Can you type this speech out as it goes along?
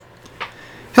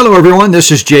Hello everyone,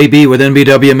 this is JB with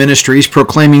NBW Ministries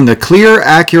proclaiming the clear,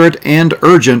 accurate, and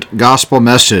urgent gospel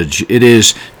message. It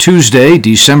is Tuesday,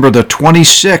 December the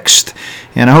 26th,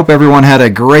 and I hope everyone had a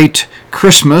great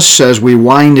Christmas as we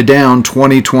wind down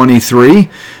 2023.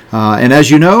 And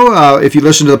as you know, if you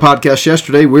listened to the podcast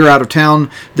yesterday, we're out of town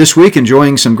this week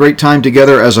enjoying some great time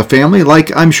together as a family,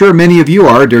 like I'm sure many of you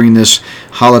are during this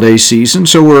holiday season.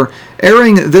 So we're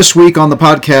airing this week on the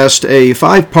podcast a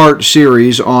 5-part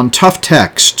series on tough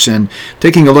texts and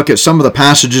taking a look at some of the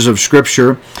passages of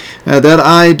Scripture that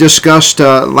I discussed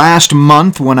last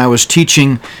month when I was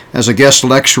teaching as a guest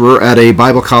lecturer at a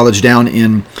Bible college down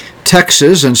in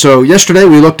Texas. And so yesterday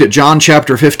we looked at John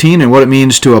chapter 15 and what it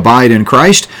means to abide in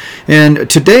Christ. And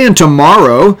today and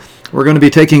tomorrow we're going to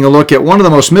be taking a look at one of the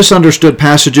most misunderstood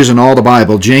passages in all the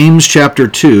Bible, James chapter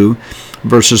 2,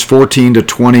 verses 14 to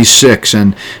 26.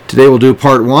 And today we'll do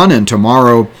part 1, and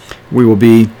tomorrow we will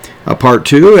be part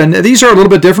 2. And these are a little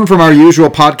bit different from our usual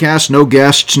podcast. No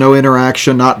guests, no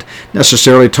interaction, not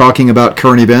necessarily talking about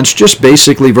current events, just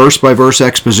basically verse-by-verse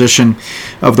exposition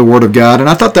of the Word of God. And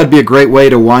I thought that'd be a great way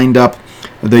to wind up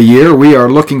the year. We are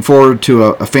looking forward to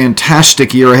a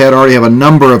fantastic year ahead. I already have a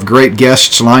number of great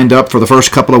guests lined up for the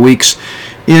first couple of weeks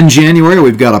in January.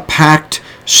 We've got a packed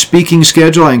speaking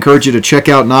schedule. I encourage you to check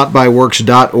out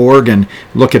notbyworks.org and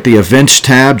look at the events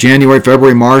tab. January,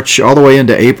 February, March, all the way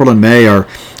into April and May are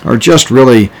just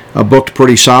really booked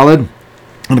pretty solid.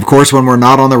 And of course, when we're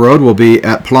not on the road, we'll be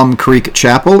at Plum Creek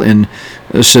Chapel in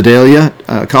Sedalia,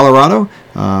 Colorado,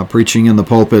 preaching in the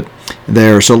pulpit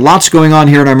there. So lots going on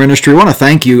here in our ministry. I want to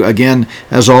thank you again,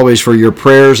 as always, for your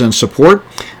prayers and support.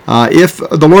 If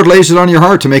the Lord lays it on your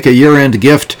heart to make a year-end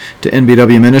gift to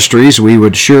NBW Ministries, we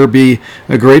would sure be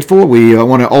grateful. We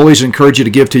want to always encourage you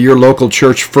to give to your local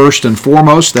church first and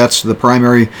foremost. That's the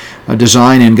primary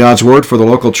design in God's Word for the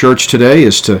local church today,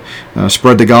 is to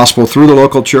spread the gospel through the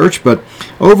local church. But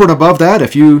over and above that,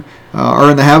 if you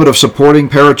are in the habit of supporting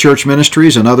parachurch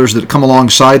ministries and others that come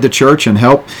alongside the church and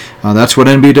help, that's what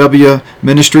NBW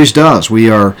Ministries does. We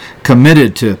are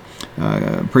committed to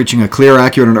preaching a clear,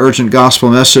 accurate, and urgent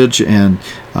gospel message, and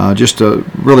just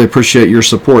really appreciate your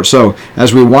support. So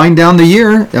as we wind down the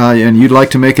year and you'd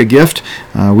like to make a gift,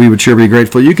 we would sure be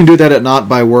grateful. You can do that at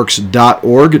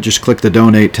notbyworks.org. Just click the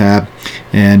donate tab,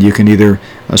 and you can either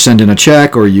send in a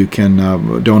check or you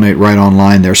can donate right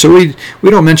online there. So we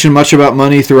don't mention much about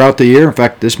money throughout the year. In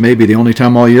fact, this may be the only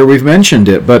time all year we've mentioned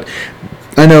it, but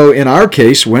I know in our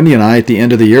case, Wendy and I at the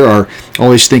end of the year are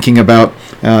always thinking about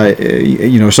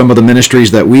some of the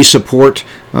ministries that we support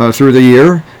throughout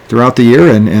the year,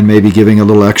 and maybe giving a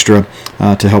little extra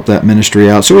to help that ministry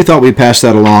out. So we thought we'd pass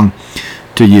that along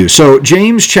to you. So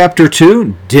James chapter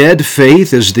 2, dead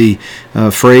faith is the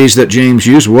phrase that James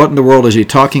used. What in the world is he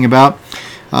talking about?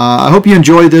 I hope you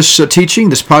enjoy this teaching,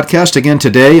 this podcast. Again,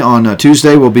 today on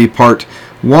Tuesday will be part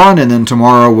 1, and then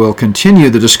tomorrow we'll continue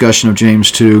the discussion of James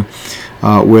 2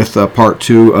 with part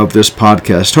 2 of this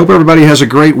podcast. Hope everybody has a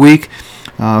great week.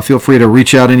 Feel free to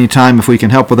reach out anytime if we can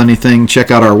help with anything.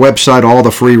 Check out our website, all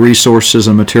the free resources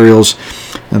and materials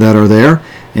that are there.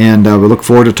 And we look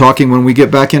forward to talking when we get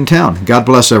back in town. God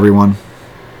bless everyone.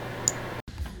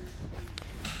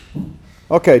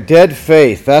 Okay, dead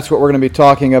faith. That's what we're going to be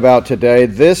talking about today.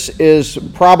 This is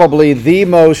probably the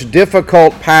most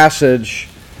difficult passage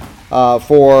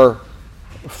for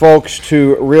folks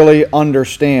to really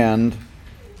understand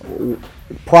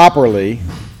properly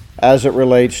as it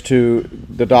relates to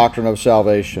the doctrine of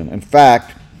salvation. In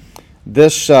fact,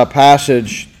 this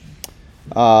passage,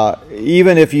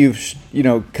 even if you've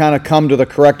kind of come to the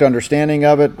correct understanding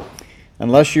of it,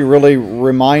 unless you really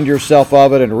remind yourself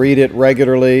of it and read it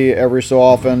regularly every so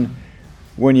often,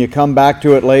 when you come back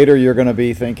to it later, you're going to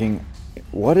be thinking,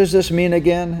 what does this mean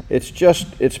again? It's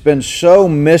been so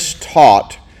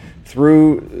mistaught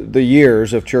through the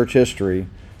years of church history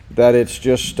that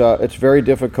it's very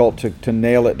difficult to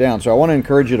nail it down. So I want to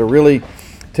encourage you to really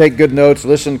take good notes,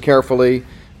 listen carefully.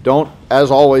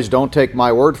 As always, don't take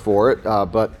my word for it,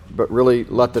 but really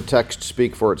let the text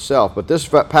speak for itself. But this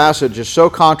passage is so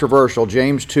controversial,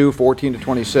 James 2, 14 to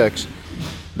 26,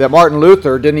 that Martin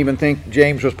Luther didn't even think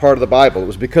James was part of the Bible. It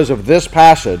was because of this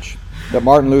passage that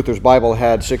Martin Luther's Bible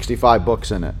had 65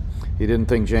 books in it. He didn't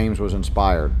think James was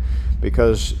inspired,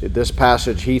 because this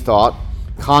passage, he thought,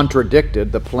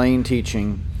 contradicted the plain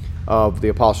teaching of the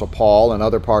Apostle Paul and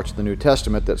other parts of the New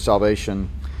Testament that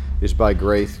salvation is by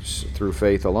grace through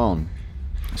faith alone.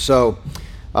 So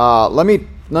let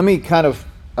me kind of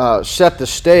set the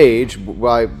stage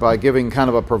by giving kind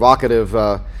of a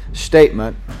provocative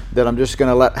statement that I'm just going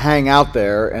to let hang out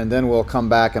there, and then we'll come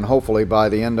back and hopefully by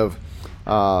the end of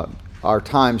our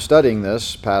time studying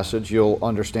this passage, you'll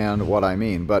understand what I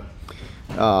mean. But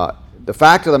the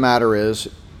fact of the matter is,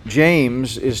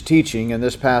 James is teaching in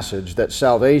this passage that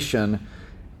salvation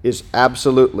is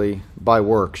absolutely by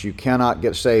works. You cannot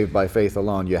get saved by faith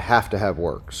alone. You have to have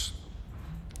works.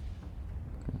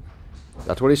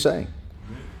 That's what he's saying.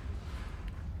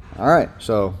 All right,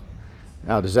 so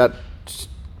now does that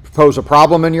pose a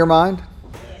problem in your mind?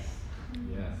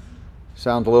 Yes.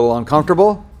 Sounds a little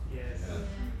uncomfortable? Yes.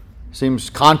 Seems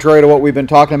contrary to what we've been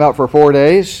talking about for 4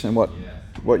 days and what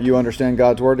you understand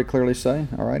God's Word to clearly say?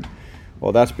 All right.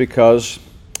 Well, that's because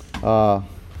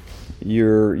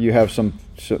you have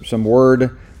some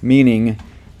word meaning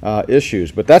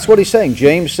issues. But that's what he's saying.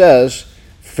 James says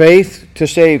faith to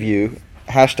save you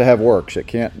has to have works. It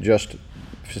can't just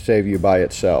save you by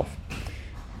itself.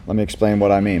 Let me explain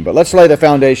what I mean. But let's lay the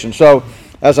foundation. So,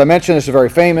 as I mentioned, it's a very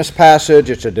famous passage.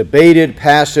 It's a debated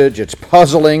passage. It's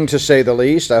puzzling, to say the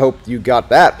least. I hope you got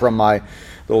that from my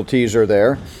little teaser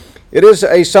there. It is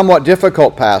a somewhat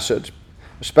difficult passage,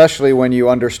 especially when you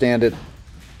understand it,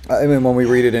 when we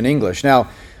read it in English. Now,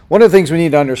 one of the things we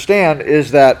need to understand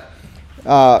is that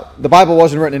the Bible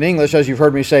wasn't written in English, as you've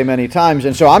heard me say many times,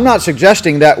 and so I'm not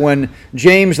suggesting that when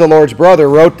James, the Lord's brother,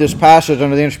 wrote this passage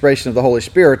under the inspiration of the Holy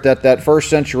Spirit, that first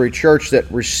century church that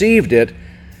received it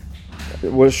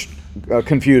was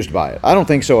confused by it. I don't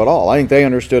think so at all. I think they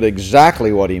understood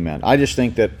exactly what he meant. I just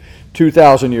think that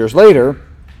 2,000 years later,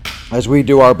 as we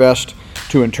do our best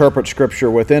to interpret Scripture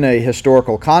within a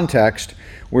historical context,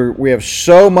 we have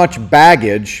so much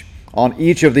baggage on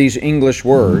each of these English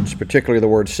words, particularly the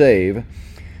word save,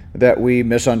 that we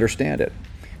misunderstand it.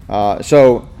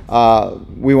 So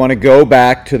we want to go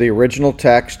back to the original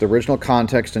text, the original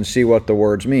context, and see what the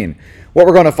words mean. What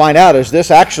we're going to find out is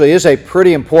this actually is a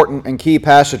pretty important and key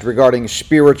passage regarding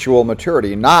spiritual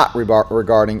maturity, not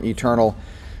regarding eternal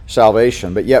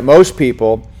salvation. But yet most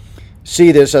people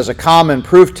see this as a common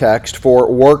proof text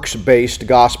for works-based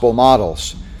gospel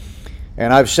models.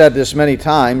 And I've said this many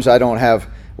times. I don't have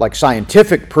like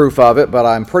scientific proof of it, but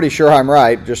I'm pretty sure I'm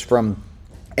right just from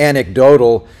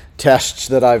anecdotal tests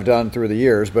that I've done through the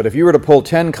years. But if you were to pull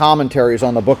 10 commentaries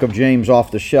on the book of James off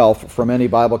the shelf from any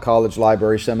Bible college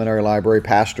library, seminary library,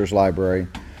 pastor's library,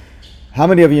 how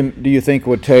many of you do you think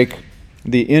would take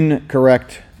the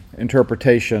incorrect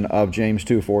interpretation of James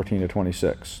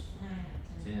 2:14-26?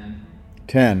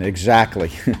 10, exactly.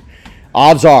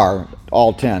 Odds are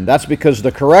all 10. That's because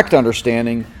the correct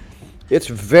understanding, it's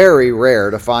very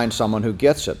rare to find someone who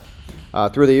gets it.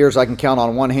 Through the years, I can count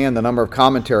on one hand the number of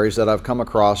commentaries that I've come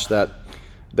across that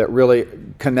really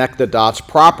connect the dots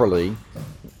properly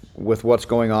with what's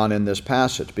going on in this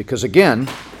passage. Because again,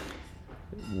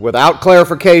 without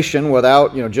clarification,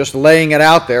 without just laying it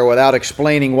out there, without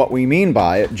explaining what we mean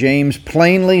by it, James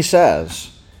plainly says,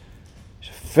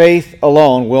 faith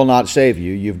alone will not save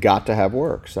you. You've got to have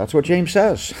works. That's what James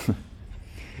says.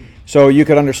 So you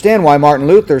could understand why Martin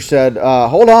Luther said,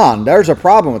 hold on, there's a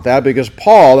problem with that, because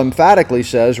Paul emphatically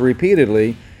says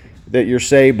repeatedly that you're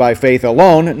saved by faith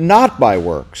alone, not by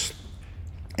works.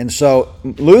 And so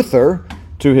Luther,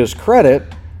 to his credit,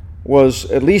 was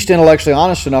at least intellectually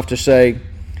honest enough to say,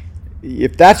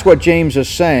 if that's what James is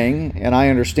saying, and I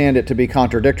understand it to be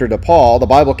contradictory to Paul, the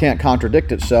Bible can't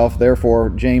contradict itself,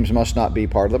 therefore James must not be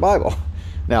part of the Bible.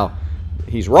 Now,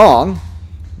 he's wrong.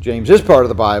 James is part of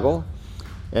the Bible.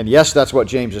 And yes, that's what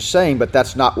James is saying, but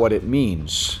that's not what it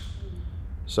means.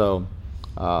 So,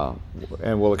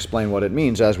 and we'll explain what it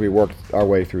means as we work our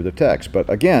way through the text. But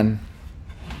again,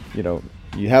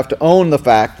 you have to own the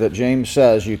fact that James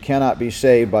says you cannot be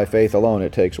saved by faith alone.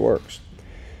 It takes works.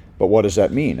 But what does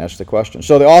that mean? That's the question.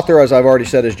 So the author, as I've already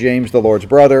said, is James, the Lord's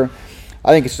brother.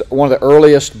 I think it's one of the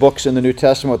earliest books in the New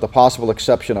Testament, with the possible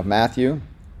exception of Matthew.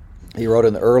 He wrote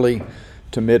in the early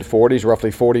to mid-40s,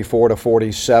 roughly 44 to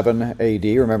 47 AD.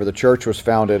 Remember, the church was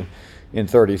founded in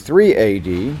 33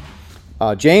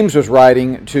 AD. James was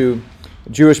writing to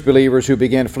Jewish believers who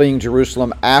began fleeing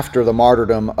Jerusalem after the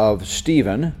martyrdom of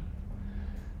Stephen.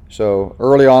 So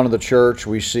early on in the church,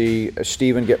 we see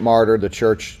Stephen get martyred. The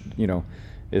church,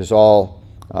 is all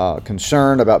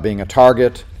concerned about being a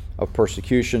target of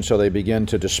persecution, so they begin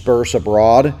to disperse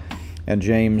abroad. And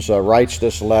James writes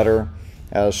this letter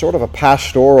as sort of a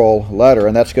pastoral letter,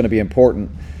 and that's going to be important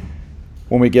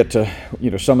when we get to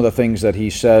some of the things that he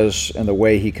says and the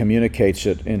way he communicates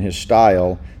it in his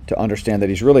style, to understand that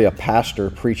he's really a pastor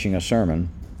preaching a sermon.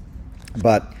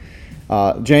 But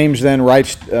James then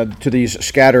writes to these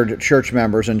scattered church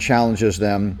members and challenges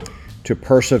them to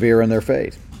persevere in their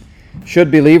faith.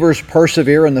 Should believers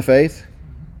persevere in the faith?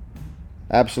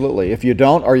 Absolutely. If you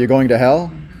don't, are you going to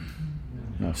hell?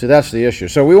 No. See, that's the issue.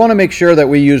 So we want to make sure that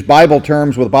we use Bible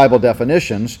terms with Bible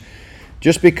definitions.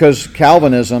 Just because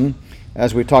Calvinism,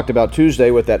 as we talked about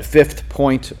Tuesday with that fifth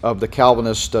point of the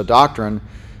Calvinist doctrine,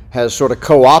 has sort of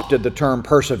co-opted the term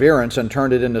perseverance and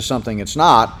turned it into something it's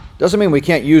not, doesn't mean we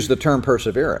can't use the term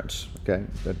perseverance. Okay,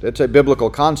 it's a biblical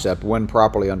concept when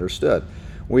properly understood.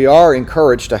 We are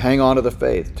encouraged to hang on to the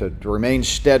faith, to remain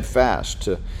steadfast,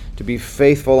 to be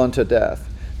faithful unto death,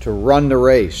 to run the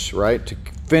race, right? To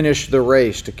finish the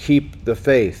race, to keep the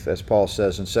faith, as Paul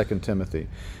says in 2 Timothy.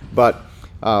 But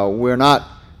we're not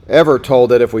ever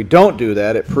told that if we don't do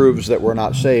that, it proves that we're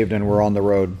not saved and we're on the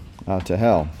road to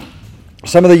hell.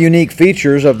 Some of the unique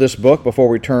features of this book, before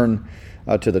we turn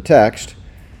to the text,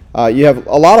 you have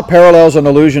a lot of parallels and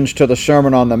allusions to the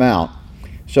Sermon on the Mount.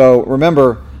 So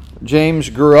remember, James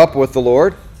grew up with the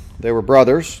Lord. They were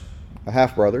brothers,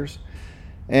 half-brothers.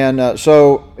 And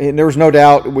so there was no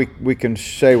doubt, we can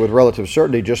say with relative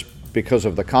certainty, just because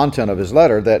of the content of his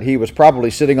letter, that he was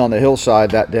probably sitting on the hillside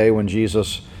that day when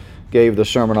Jesus gave the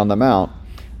Sermon on the Mount.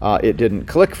 It didn't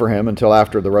click for him until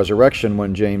after the resurrection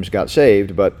when James got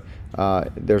saved, but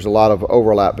there's a lot of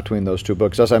overlap between those two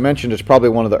books. As I mentioned, it's probably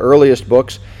one of the earliest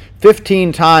books.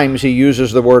 15 times he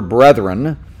uses the word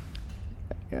brethren,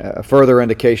 a further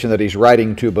indication that he's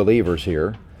writing to believers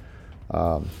here.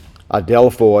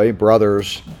 Adelphoi,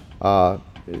 brothers,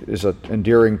 is an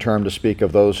endearing term to speak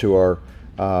of those who are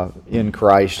in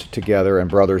Christ together and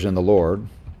brothers in the Lord,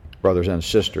 brothers and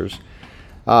sisters.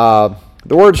 The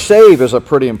word save is a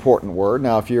pretty important word.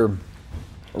 Now, if you're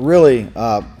really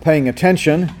paying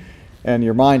attention and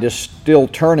your mind is still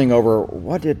turning over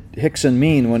what did Hickson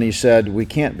mean when he said we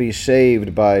can't be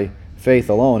saved by faith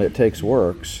alone, it takes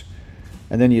works,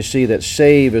 and then you see that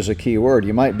save is a key word,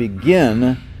 you might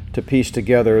begin to piece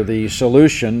together the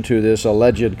solution to this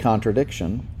alleged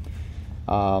contradiction,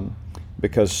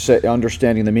 because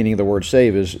understanding the meaning of the word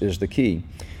save is the key.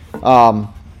 And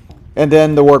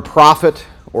then the word profit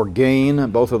or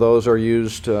gain, both of those are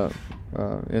used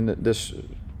in this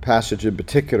passage in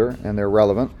particular, and they're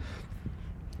relevant,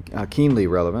 keenly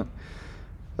relevant.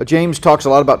 James talks a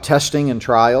lot about testing and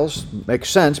trials. Makes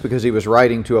sense because he was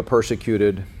writing to a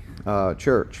persecuted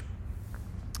church.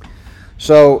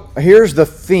 So here's the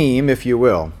theme, if you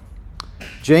will.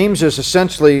 James is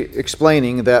essentially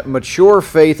explaining that mature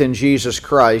faith in Jesus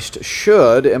Christ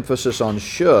should, emphasis on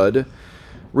should,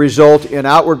 result in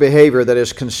outward behavior that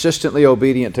is consistently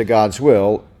obedient to God's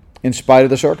will in spite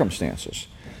of the circumstances.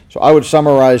 So I would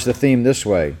summarize the theme this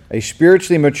way: a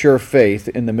spiritually mature faith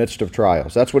in the midst of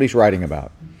trials. That's what he's writing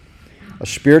about. A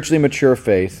spiritually mature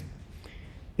faith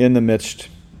in the midst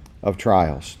of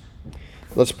trials.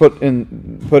 Let's put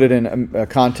it in a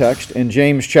context. In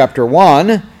James chapter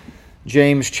 1,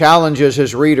 James challenges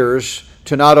his readers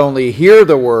to not only hear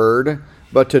the word,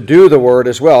 but to do the word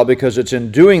as well, because it's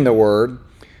in doing the word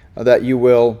that you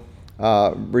will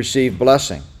receive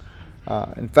blessing.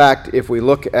 In fact, if we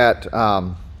look at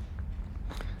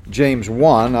James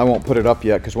 1, I won't put it up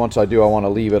yet, because once I do, I want to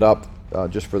leave it up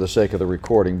just for the sake of the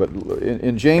recording. But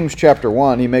in James chapter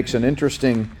 1, he makes an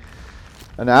interesting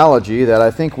analogy that I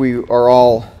think we are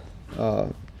all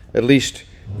at least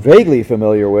vaguely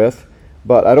familiar with,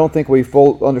 but I don't think we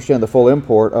understand the full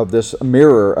import of this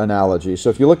mirror analogy. So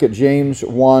if you look at James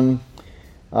 1,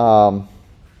 where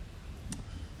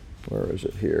is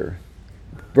it here?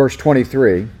 Verse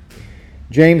 23,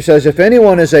 James says, "If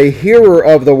anyone is a hearer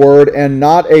of the word and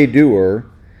not a doer,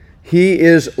 he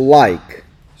is like."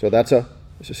 So that's a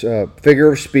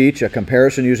figure of speech, a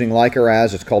comparison using like or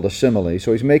as. It's called a simile.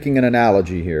 So he's making an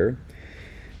analogy here.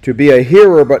 To be a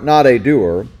hearer but not a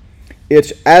doer,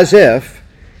 it's as if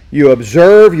you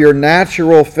observe your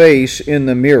natural face in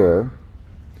the mirror,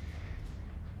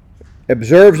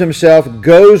 observes himself,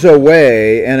 goes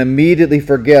away, and immediately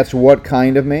forgets what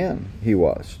kind of man he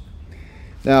was.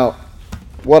 Now,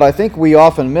 what I think we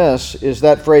often miss is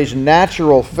that phrase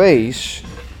natural face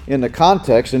in the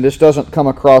context, and this doesn't come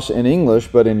across in English,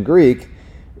 but in Greek,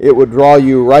 it would draw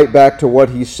you right back to what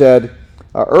he said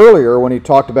earlier when he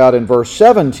talked about in verse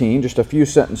 17, just a few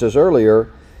sentences earlier,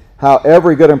 how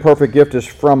every good and perfect gift is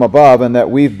from above, and that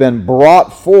we've been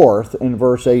brought forth in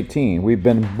verse 18. We've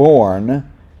been born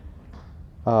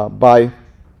by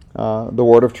the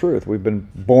word of truth. We've been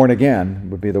born again,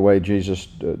 would be the way Jesus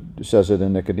says it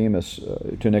in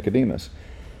to Nicodemus.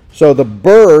 So the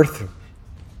birth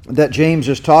that James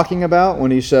is talking about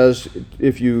when he says,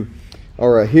 if you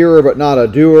are a hearer but not a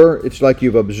doer, it's like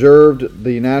you've observed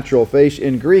the natural face.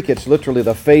 In Greek, it's literally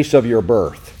the face of your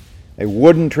birth. A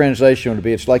wooden translation would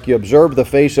be, it's like you observe the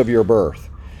face of your birth.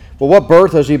 Well, what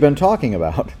birth has he been talking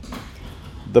about?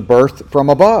 The birth from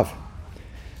above.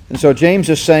 And so James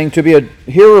is saying to be a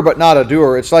hearer but not a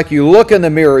doer. It's like you look in the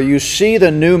mirror, you see the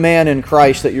new man in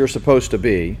Christ that you're supposed to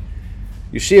be.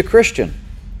 You see a Christian,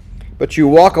 but you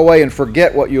walk away and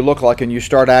forget what you look like and you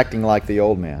start acting like the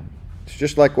old man. It's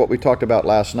just like what we talked about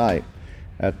last night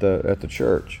at the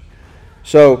church.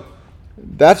 So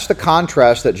that's the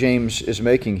contrast that James is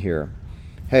making here.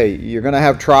 Hey, you're going to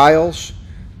have trials.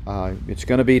 It's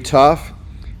going to be tough,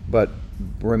 but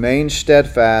remain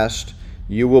steadfast.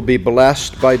 You will be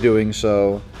blessed by doing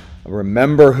so.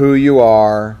 Remember who you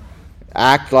are.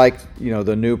 Act like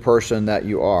the new person that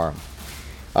you are.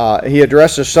 He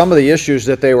addresses some of the issues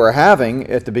that they were having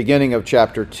at the beginning of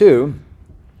chapter 2.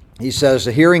 He says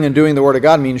the hearing and doing the Word of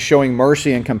God means showing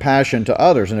mercy and compassion to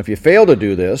others. And if you fail to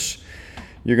do this,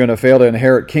 you're going to fail to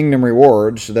inherit kingdom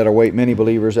rewards that await many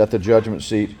believers at the judgment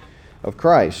seat of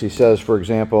Christ. He says, for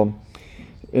example,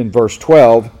 in verse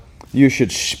 12, you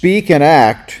should speak and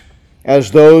act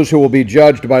as those who will be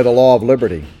judged by the law of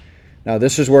liberty. Now,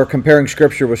 this is where comparing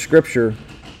Scripture with Scripture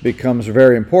becomes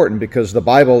very important, because the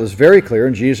Bible is very clear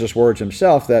in Jesus' words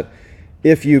himself that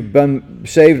if you've been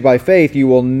saved by faith, you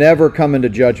will never come into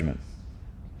judgment.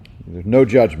 There's no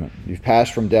judgment. You've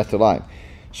passed from death to life.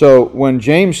 So when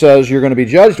James says you're going to be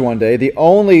judged one day, the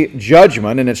only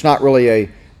judgment, and it's not really a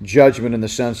judgment in the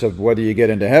sense of whether you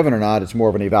get into heaven or not, it's more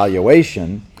of an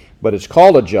evaluation, but it's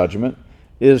called a judgment,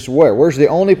 is where? Where's the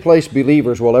only place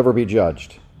believers will ever be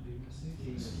judged?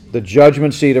 The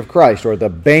judgment seat of Christ, or the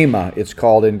Bema, it's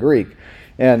called in Greek.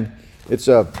 And it's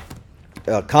a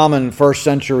common first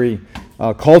century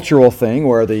cultural thing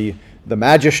where the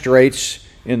magistrates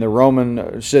in the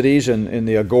Roman cities and in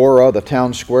the agora, the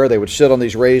town square, they would sit on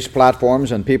these raised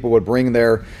platforms and people would bring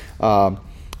their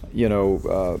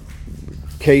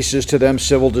cases to them,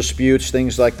 civil disputes,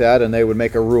 things like that, and they would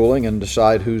make a ruling and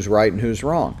decide who's right and who's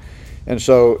wrong. And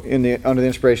so under the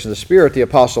inspiration of the Spirit, the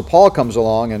Apostle Paul comes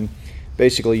along and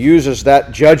basically uses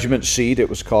that judgment seat, it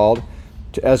was called,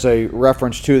 as a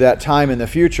reference to that time in the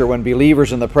future when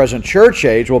believers in the present church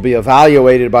age will be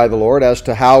evaluated by the Lord as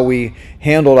to how we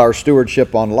handled our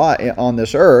stewardship on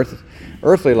this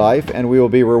earthly life, and we will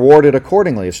be rewarded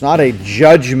accordingly. It's not a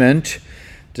judgment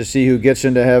to see who gets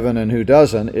into heaven and who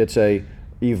doesn't. It's a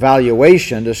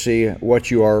evaluation to see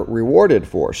what you are rewarded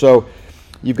for. So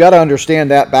you've got to understand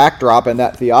that backdrop and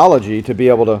that theology to be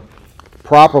able to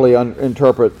properly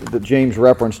interpret the James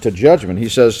reference to judgment. He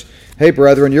says, hey,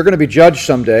 brethren, you're going to be judged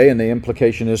someday, and the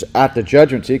implication is at the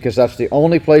judgment seat, because that's the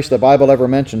only place the Bible ever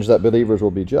mentions that believers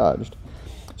will be judged.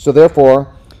 So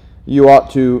therefore, you ought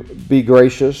to be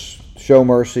gracious, show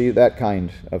mercy, that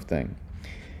kind of thing.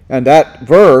 And that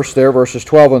verse there, verses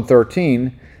 12 and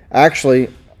 13, actually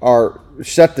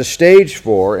set the stage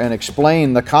for and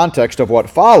explain the context of what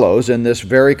follows in this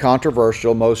very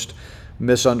controversial, most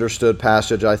misunderstood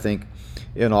passage, I think,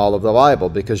 in all of the Bible,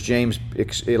 because James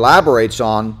elaborates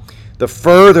on the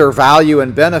further value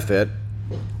and benefit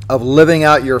of living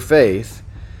out your faith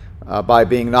by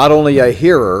being not only a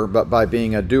hearer, but by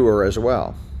being a doer as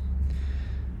well.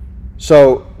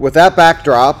 So with that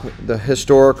backdrop, the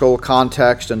historical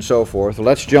context and so forth,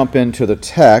 let's jump into the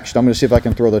text. I'm going to see if I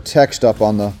can throw the text up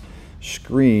on the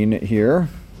screen here.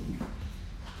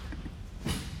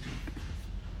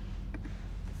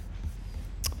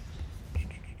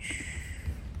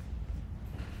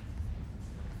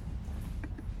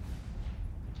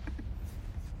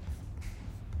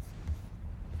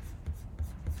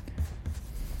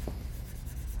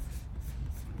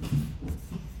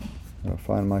 I'll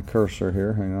find my cursor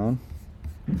here. Hang on.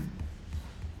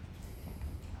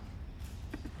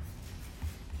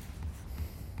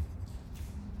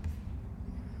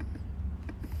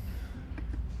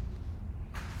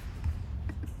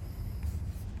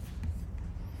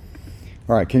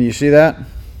 All right, can you see that? I'm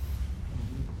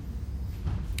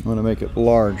going to make it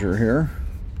larger here.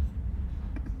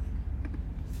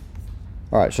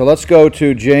 All right, so let's go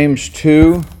to James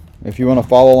 2. If you want to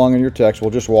follow along in your text,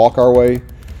 we'll just walk our way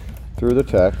through the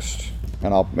text,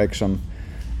 and I'll make some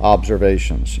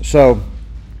observations. So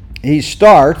he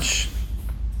starts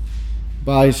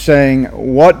by saying,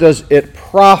 what does it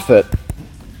profit,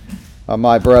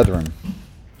 my brethren?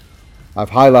 I've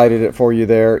highlighted it for you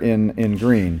there in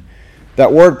green.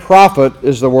 That word profit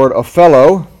is the word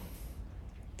aphello.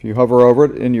 If you hover over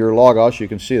it in your Logos, you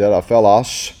can see that,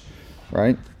 aphelos,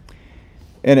 right?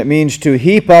 And it means to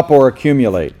heap up or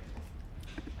accumulate.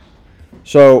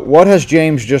 So what has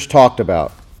James just talked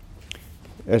about?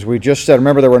 As we just said,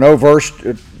 remember there were no verse,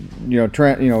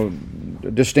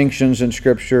 distinctions in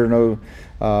Scripture. No,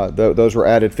 those were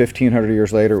added 1,500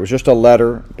 years later. It was just a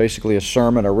letter, basically a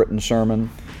sermon, a written sermon.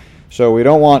 So we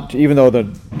don't want, even though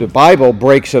the Bible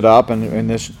breaks it up, and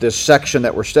this section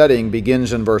that we're studying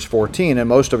begins in verse 14, and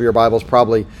most of your Bibles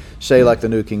probably say, like the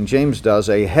New King James does,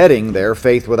 a heading there,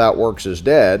 faith without works is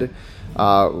dead.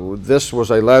 This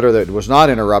was a letter that was not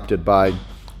interrupted by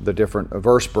the different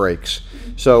verse breaks.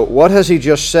 So what has he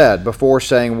just said before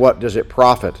saying, what does it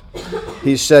profit?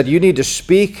 He said, you need to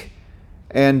speak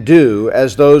and do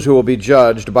as those who will be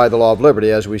judged by the law of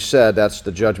liberty. As we said, that's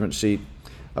the judgment seat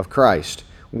of Christ.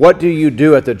 What do you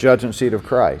do at the judgment seat of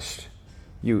Christ?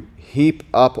 You heap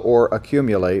up or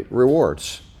accumulate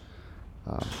rewards.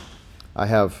 I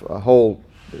have a whole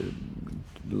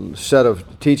set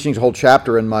of teachings, a whole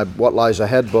chapter in my What Lies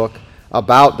Ahead book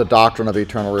about the doctrine of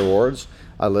eternal rewards.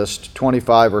 I list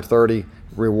 25 or 30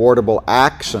 rewardable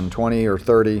acts and 20 or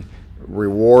 30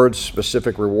 rewards,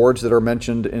 specific rewards that are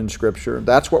mentioned in Scripture.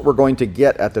 That's what we're going to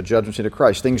get at the judgment seat of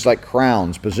Christ. Things like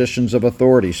crowns, positions of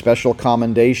authority, special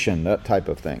commendation, that type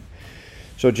of thing.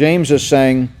 So James is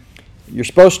saying you're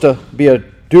supposed to be a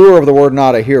doer of the word,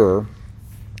 not a hearer.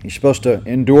 You're supposed to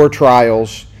endure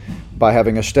trials by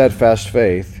having a steadfast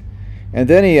faith. And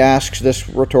then he asks this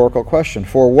rhetorical question: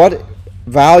 for what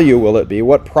value will it be?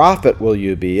 What profit will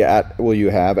you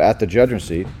have at the judgment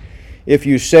seat if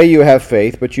you say you have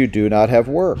faith but you do not have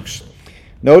works?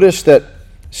 Notice that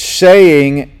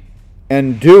saying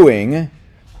and doing,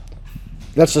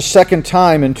 that's the second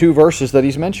time in 2 verses that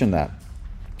he's mentioned that.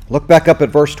 Look back up at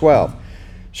verse 12.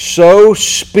 So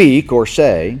speak or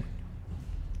say,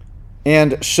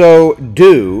 and so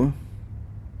do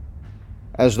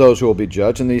as those who will be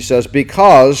judged. And he says,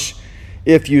 because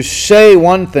if you say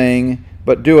one thing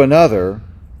but do another,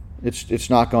 it's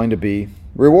not going to be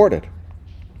rewarded.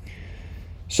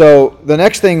 So the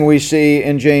next thing we see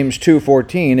in James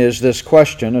 2:14 is this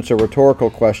question. It's a rhetorical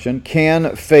question.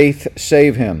 Can faith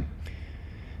save him?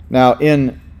 Now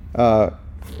in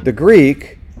the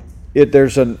Greek,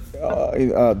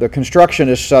 the construction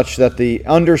is such that the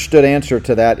understood answer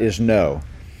to that is no.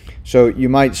 So you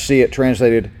might see it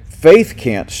translated, faith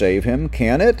can't save him,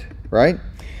 can it? Right?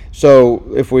 So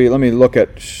let me look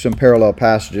at some parallel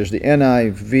passages. The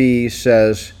NIV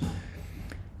says,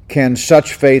 can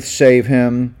such faith save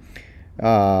him?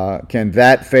 Can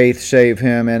that faith save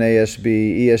him?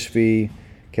 NASB, ESV,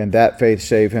 can that faith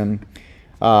save him?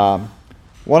 One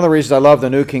of the reasons I love the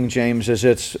New King James is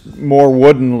it's more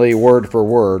woodenly word for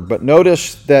word. But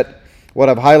notice that what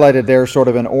I've highlighted there, sort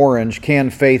of in orange, can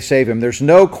faith save him? There's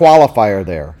no qualifier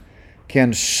there.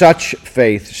 Can such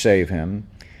faith save him?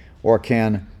 Or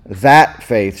can that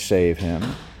faith save him?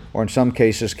 Or in some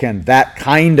cases, can that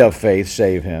kind of faith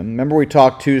save him? Remember we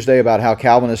talked Tuesday about how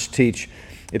Calvinists teach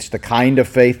it's the kind of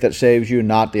faith that saves you,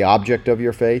 not the object of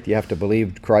your faith. You have to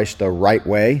believe Christ the right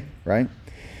way, right?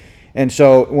 And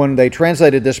so when they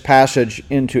translated this passage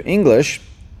into English,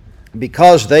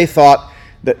 because they thought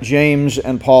that James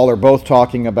and Paul are both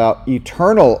talking about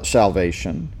eternal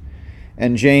salvation,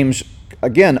 and James,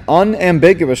 again,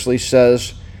 unambiguously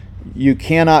says you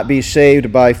cannot be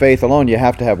saved by faith alone, you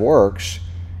have to have works.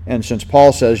 And since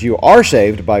Paul says you are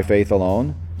saved by faith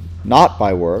alone, not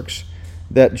by works,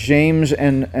 that James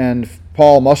and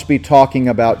Paul must be talking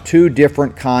about two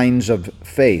different kinds of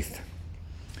faith.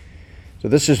 So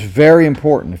this is very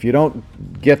important. If you don't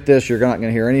get this, you're not going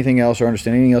to hear anything else or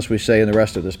understand anything else we say in the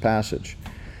rest of this passage.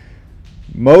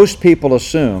 Most people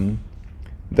assume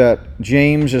that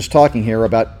James is talking here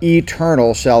about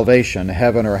eternal salvation,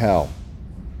 heaven or hell.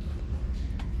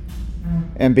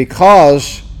 And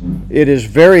because it is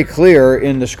very clear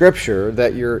in the Scripture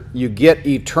that you get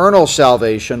eternal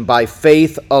salvation by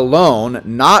faith alone,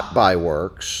 not by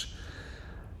works,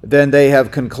 then they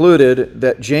have concluded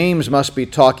that James must be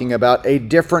talking about a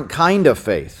different kind of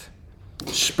faith,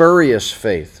 spurious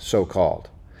faith, so-called.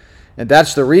 And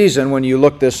that's the reason when you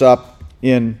look this up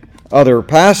in other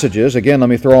passages, again, let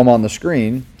me throw them on the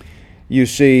screen, you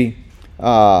see,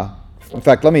 in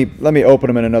fact, let me open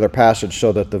them in another passage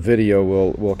so that the video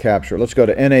will capture it. Let's go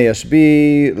to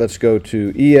NASB, let's go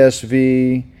to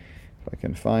ESV, if I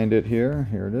can find it here,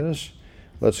 here it is.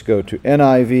 Let's go to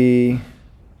NIV,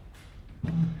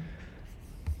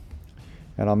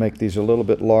 and I'll make these a little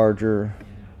bit larger.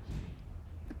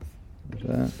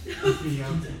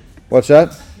 What's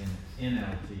that?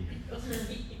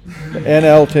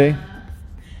 NLT.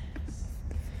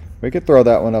 We could throw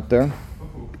that one up there.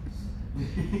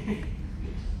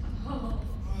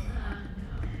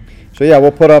 So yeah,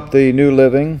 we'll put up the New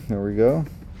Living. There we go.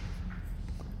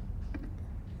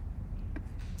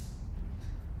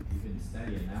 You've been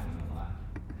studying that one a lot.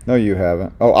 No, you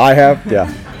haven't. Oh, I have? Yeah.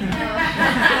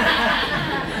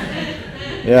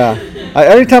 Yeah.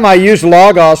 Every time I use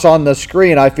Logos on the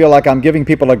screen, I feel like I'm giving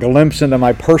people a glimpse into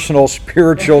my personal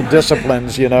spiritual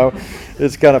disciplines, you know.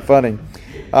 It's kind of funny.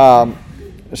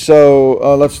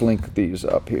 So let's link these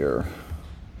up here.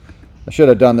 I should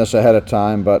have done this ahead of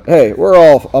time, but hey, we're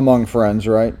all among friends,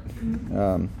 right?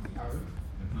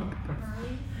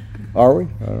 Are we?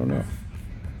 I don't know.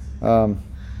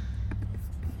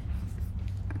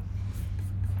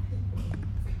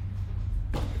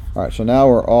 All right, so now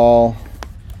we're all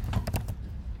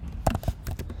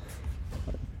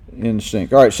in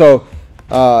sync. All right, so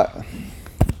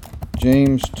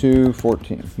James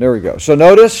 2:14. There we go. So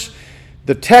notice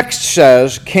the text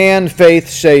says, "Can faith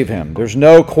save him?" There's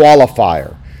no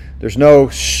qualifier. There's no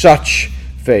such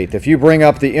faith. If you bring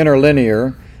up the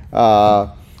interlinear,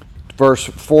 verse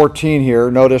 14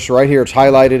 here, notice right here it's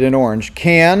highlighted in orange.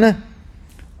 Can,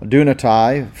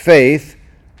 dunatai, faith,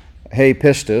 he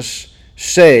pistis,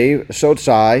 save,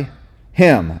 sotsai,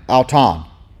 him, auton.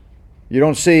 You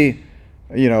don't see,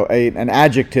 an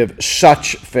adjective,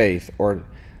 such faith, or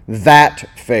that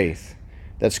faith.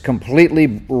 That's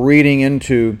completely reading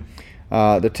into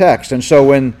the text. And so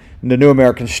when the New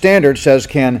American Standard says,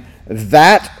 can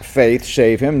that faith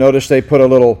save him? Notice they put a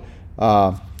little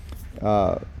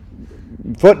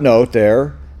footnote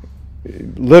there,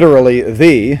 literally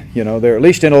they're at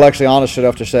least intellectually honest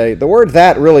enough to say the word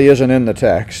that really isn't in the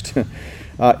text.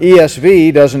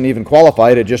 ESV doesn't even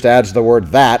qualify it, it just adds the word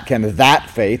that, can that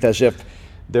faith, as if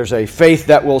there's a faith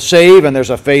that will save and there's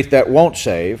a faith that won't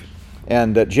save.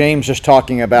 And that James is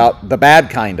talking about the bad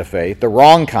kind of faith, the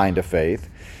wrong kind of faith.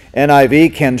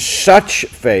 NIV, can such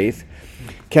faith,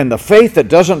 can the faith that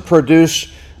doesn't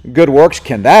produce good works,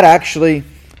 can that actually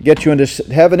get you into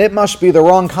heaven? It must be the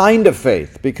wrong kind of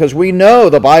faith, because we know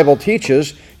the Bible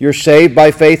teaches you're saved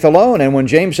by faith alone. And when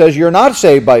James says you're not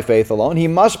saved by faith alone, he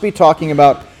must be talking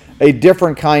about a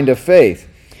different kind of faith.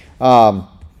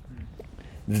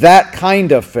 That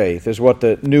kind of faith is what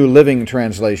the New Living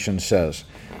Translation says.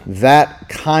 That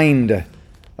kind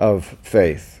of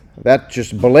faith. That's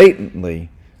just blatantly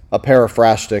a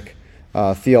paraphrastic,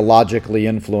 theologically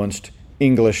influenced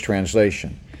English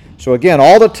translation. So again,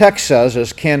 all the text says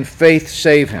is, can faith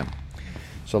save him?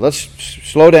 So let's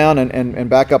slow down and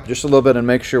back up just a little bit and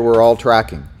make sure we're all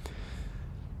tracking.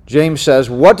 James says,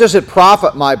 what does it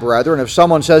profit, my brethren, if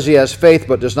someone says he has faith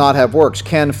but does not have works?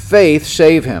 Can faith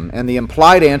save him? And the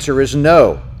implied answer is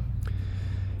no.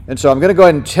 And so I'm going to go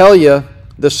ahead and tell you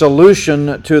the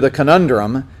solution to the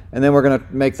conundrum, and then we're going to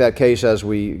make that case as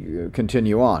we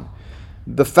continue on.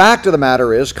 The fact of the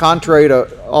matter is, contrary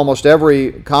to almost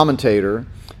every commentator,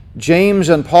 James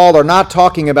and Paul are not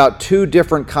talking about two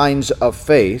different kinds of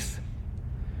faith,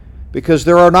 because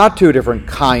there are not two different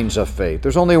kinds of faith.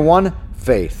 There's only one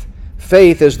faith.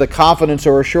 Faith is the confidence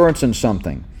or assurance in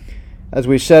something. As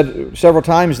we said several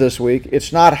times this week,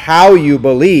 it's not how you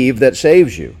believe that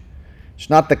saves you. It's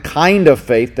not the kind of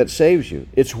faith that saves you.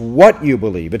 It's what you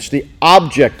believe. It's the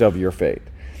object of your faith.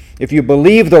 If you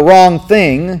believe the wrong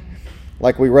thing,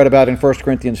 like we read about in 1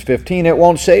 Corinthians 15, it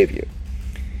won't save you.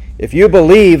 If you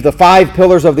believe the 5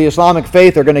 pillars of the Islamic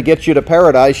faith are going to get you to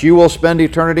paradise, you will spend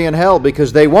eternity in hell,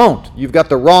 because they won't. You've got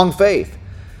the wrong faith.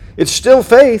 It's still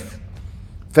faith.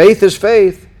 Faith is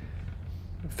faith.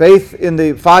 Faith in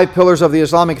the 5 pillars of the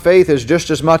Islamic faith is just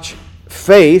as much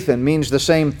faith and means the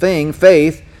same thing,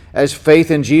 faith, as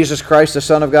faith in Jesus Christ, the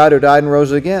Son of God, who died and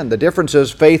rose again. The difference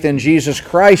is faith in Jesus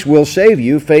Christ will save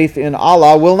you, faith in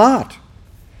Allah will not.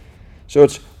 So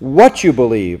it's what you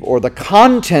believe, or the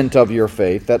content of your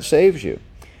faith, that saves you.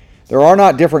 There are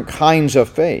not different kinds of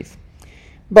faith.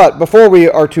 But before we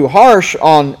are too harsh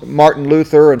on Martin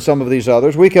Luther and some of these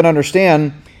others, we can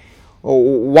understand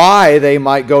why they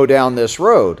might go down this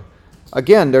road.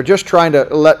 Again, they're just trying to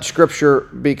let Scripture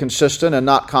be consistent and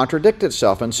not contradict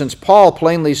itself. And since Paul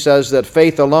plainly says that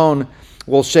faith alone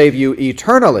will save you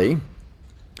eternally,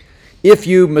 if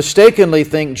you mistakenly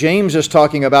think James is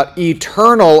talking about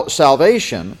eternal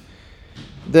salvation,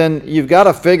 then you've got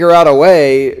to figure out a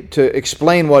way to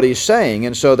explain what he's saying.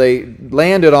 And so they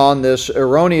landed on this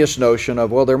erroneous notion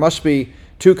of, well, there must be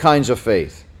two kinds of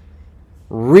faith.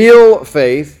 Real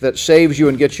faith that saves you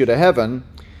and gets you to heaven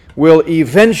will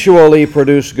eventually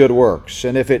produce good works.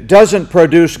 And if it doesn't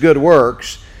produce good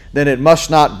works, then it must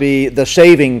not be the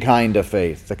saving kind of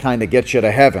faith, the kind that gets you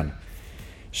to heaven.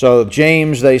 So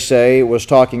James, they say, was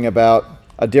talking about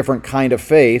a different kind of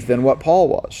faith than what Paul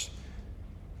was.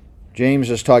 James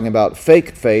is talking about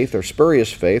fake faith or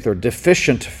spurious faith or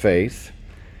deficient faith,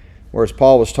 whereas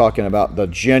Paul was talking about the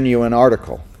genuine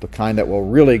article, the kind that will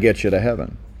really get you to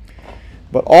heaven.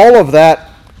 But all of that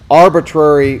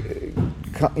arbitrary,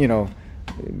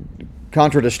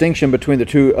 contradistinction between the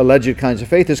two alleged kinds of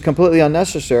faith is completely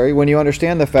unnecessary when you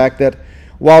understand the fact that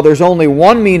while there's only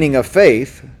one meaning of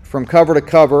faith from cover to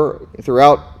cover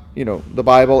throughout the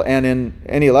Bible and in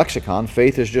any lexicon,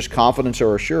 faith is just confidence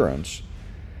or assurance.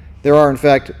 There are in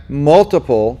fact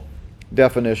multiple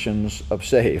definitions of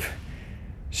save.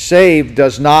 Save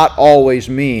does not always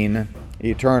mean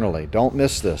eternally. Don't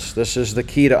miss this. This is the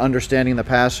key to understanding the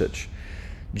passage.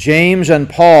 James and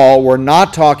Paul were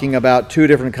not talking about two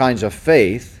different kinds of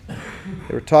faith.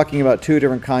 They were talking about two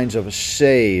different kinds of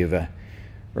save.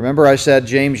 Remember I said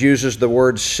James uses the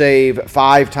word save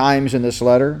 5 times in this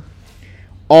letter?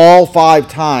 All 5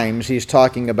 times he's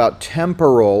talking about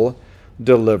temporal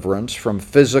deliverance from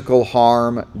physical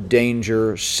harm,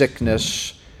 danger,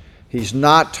 sickness. He's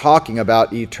not talking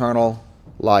about eternal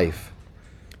life.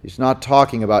 He's not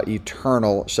talking about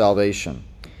eternal salvation.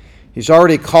 He's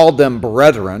already called them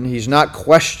brethren. He's not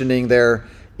questioning their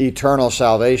eternal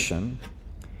salvation.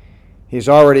 He's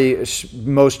already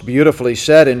most beautifully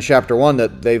said in chapter 1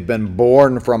 that they've been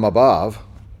born from above.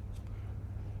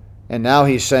 And now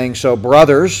he's saying, so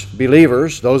brothers,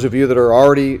 believers, those of you that are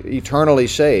already eternally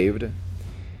saved,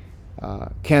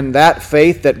 can that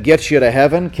faith that gets you to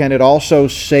heaven, can it also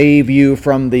save you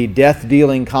from the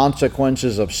death-dealing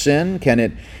consequences of sin? Can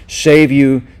it save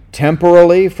you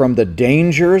temporally from the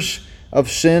dangers of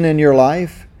sin in your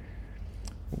life?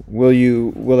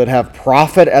 Will it have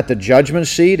profit at the judgment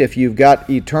seat if you've got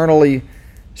eternally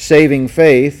saving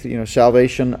faith,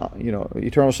 salvation,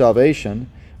 eternal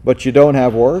salvation, but you don't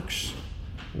have works?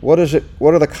 What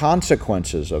are the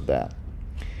consequences of that?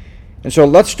 And so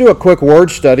let's do a quick word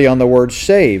study on the word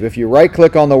save. If you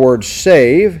right-click on the word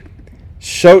save,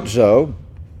 sozo,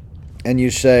 and you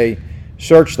say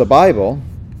search the Bible,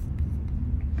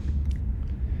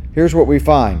 here's what we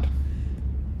find.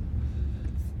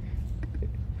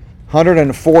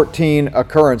 114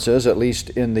 occurrences, at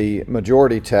least in the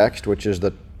majority text, which is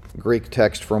the Greek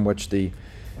text from which the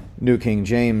New King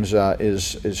James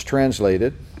is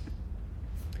translated.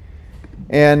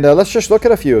 And let's just look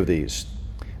at a few of these.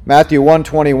 Matthew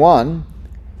 1:21,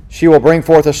 she will bring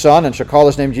forth a son and shall call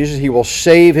his name Jesus. He will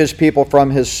save his people from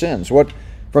his sins.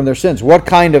 From their sins. What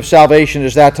kind of salvation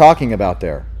is that talking about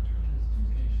there?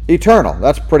 Eternal.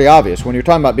 That's pretty obvious. When you're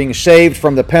talking about being saved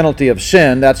from the penalty of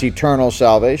sin, that's eternal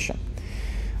salvation.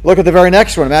 Look at the very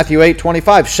next one, Matthew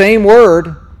 8:25. Same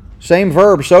word, same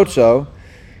verb, sozo,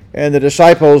 and the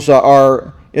disciples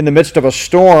are in the midst of a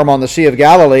storm on the Sea of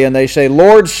Galilee, and they say,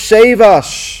 Lord, save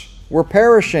us. We're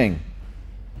perishing.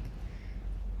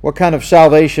 What kind of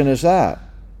salvation is that?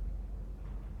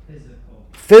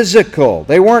 Physical.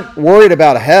 They weren't worried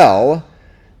about hell.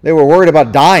 They were worried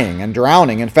about dying and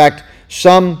drowning. In fact,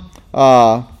 some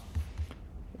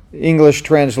English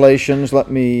translations, let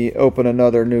me open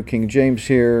another New King James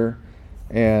here,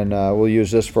 and we'll use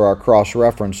this for our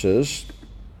cross-references.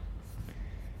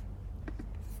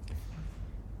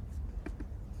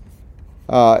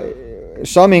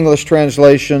 Some English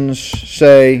translations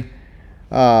say,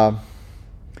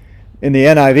 in the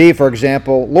NIV, for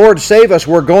example, Lord, save us,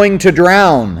 we're going to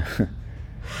drown.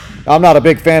 I'm not a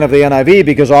big fan of the NIV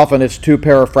because often it's too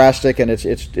paraphrastic and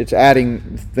it's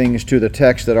adding things to the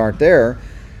text that aren't there.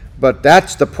 But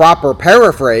that's the proper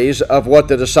paraphrase of what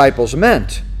the disciples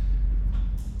meant.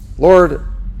 Lord,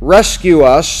 rescue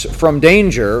us from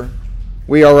danger.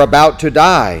 We are about to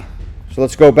die. So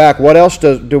let's go back. What else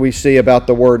do we see about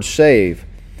the word save?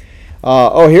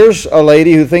 Here's a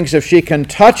lady who thinks if she can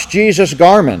touch Jesus'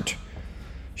 garment,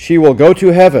 she will go to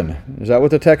heaven. Is that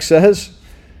what the text says?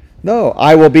 No,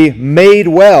 I will be made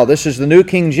well. This is the New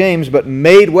King James, but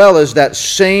made well is that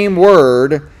same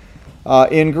word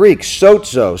in Greek,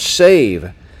 sozo,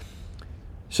 save.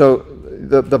 So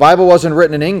the Bible wasn't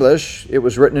written in English, it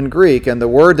was written in Greek, and the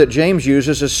word that James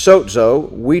uses is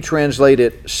sozo. We translate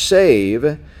it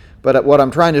save, but what I'm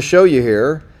trying to show you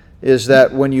here is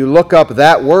that when you look up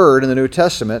that word in the New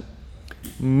Testament,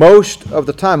 most of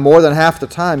the time, more than half the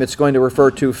time, it's going to refer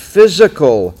to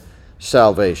physical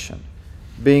salvation,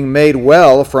 being made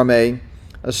well from a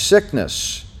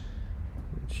sickness.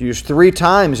 It's used 3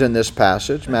 times in this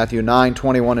passage, Matthew 9,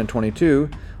 21, and 22,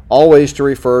 always to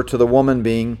refer to the woman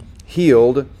being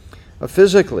healed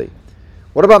physically.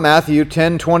 What about Matthew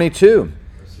 10, 22?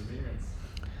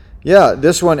 Yeah,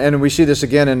 this one, and we see this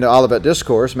again in the Olivet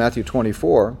Discourse, Matthew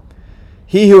 24.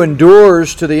 He who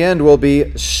endures to the end will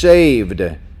be saved.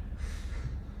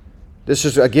 This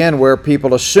is, again, where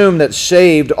people assume that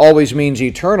saved always means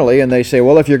eternally, and they say,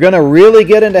 well, if you're going to really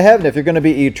get into heaven, if you're going to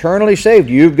be eternally saved,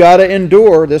 you've got to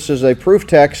endure. This is a proof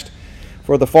text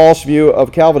for the false view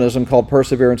of Calvinism called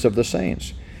perseverance of the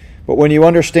saints. But when you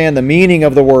understand the meaning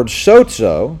of the word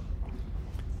sozo,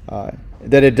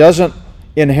 that it doesn't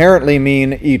inherently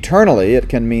mean eternally. It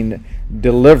can mean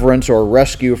deliverance or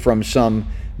rescue from some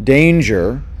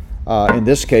danger. In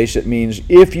this case, it means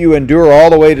if you endure all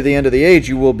the way to the end of the age,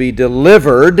 you will be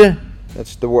delivered.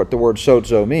 That's what the word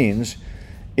sozo means,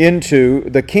 into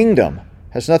the kingdom.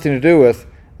 Has nothing to do with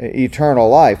eternal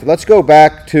life. Let's go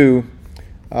back to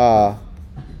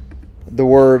the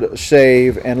word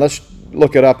save, and let's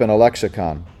look it up in a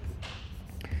lexicon.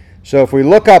 So if we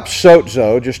look up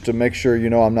sozo, just to make sure you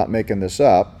know I'm not making this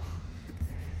up,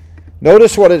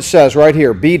 notice what it says right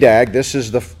here, BDAG. This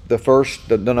is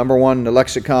the number one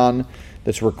lexicon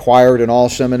that's required in all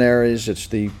seminaries. It's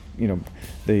the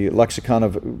lexicon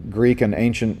of Greek and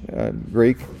ancient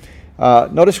Greek.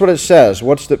 Notice what it says.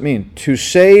 What's that mean? To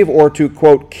save or to,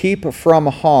 quote, keep from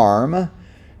harm,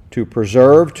 to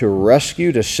preserve, to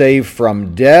rescue, to save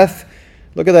from death.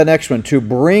 Look at that next one. To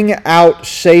bring out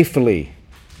safely.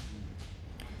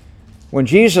 When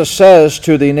Jesus says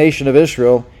to the nation of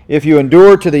Israel, if you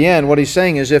endure to the end, what he's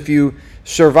saying is if you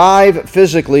survive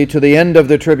physically to the end of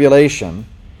the tribulation,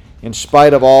 in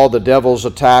spite of all the devil's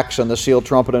attacks and the sealed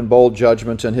trumpet and bold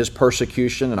judgments and his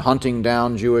persecution and hunting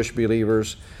down Jewish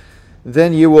believers,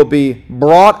 then you will be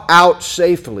brought out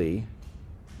safely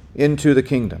into the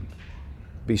kingdom.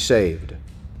 Be saved.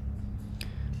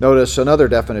 Notice another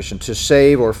definition, to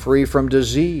save or free from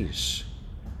disease,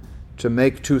 to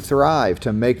make to thrive,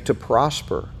 to make to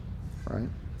prosper, right?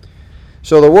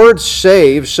 So the word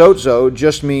save, sozo,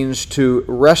 just means to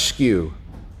rescue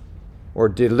or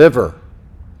deliver.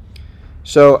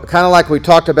 So kind of like we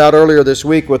talked about earlier this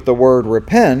week with the word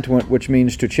repent, which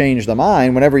means to change the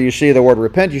mind. Whenever you see the word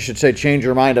repent, you should say change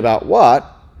your mind about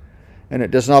what? And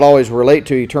it does not always relate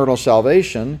to eternal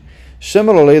salvation.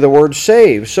 Similarly, the word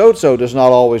save, sozo, does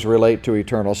not always relate to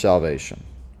eternal salvation.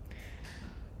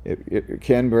 It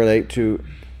can relate to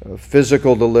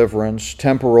physical deliverance,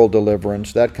 temporal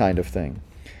deliverance, that kind of thing.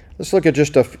 Let's look at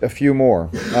just a few more.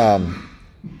 How about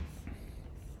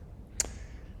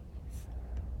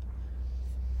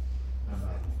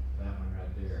that one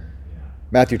right there? Yeah.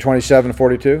 Matthew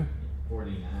 27:42.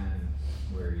 49,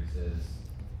 where he says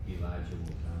Elijah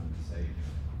will come and save him.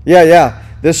 Yeah.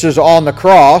 This is on the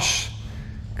cross.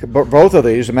 Both of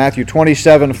these, Matthew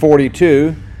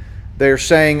 27:42, they're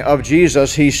saying of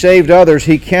Jesus, he saved others,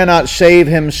 he cannot save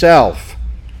himself.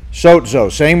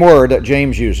 Sozo, same word that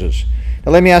James uses.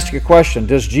 Now let me ask you a question.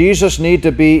 Does Jesus need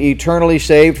to be eternally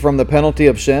saved from the penalty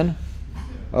of sin?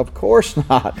 Of course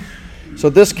not. So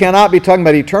this cannot be talking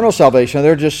about eternal salvation.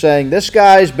 They're just saying this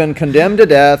guy's been condemned to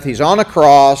death, he's on a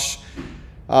cross,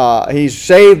 he's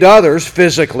saved others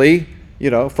physically,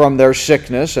 from their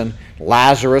sickness, and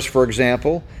Lazarus, for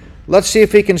example. Let's see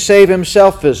if he can save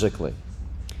himself physically.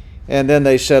 And then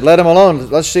they said, let him alone.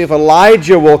 Let's see if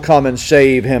Elijah will come and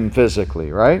save him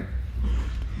physically, right?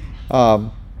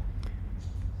 How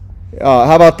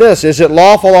about this? Is it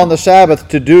lawful on the Sabbath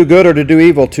to do good or to do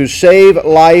evil, to save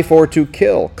life or to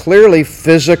kill? Clearly,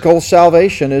 physical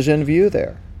salvation is in view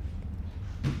there.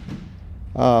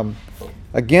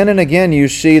 Again and again, you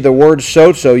see the word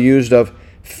sozo used of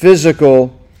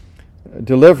physical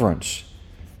deliverance.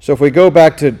 So if we go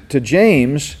back to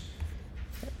James,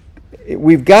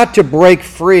 we've got to break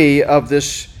free of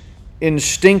this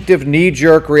instinctive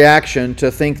knee-jerk reaction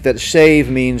to think that save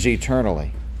means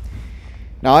eternally.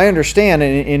 Now I understand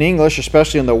in English,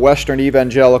 especially in the Western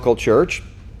evangelical church,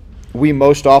 we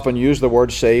most often use the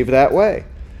word save that way.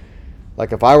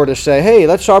 Like if I were to say, hey,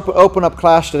 let's open up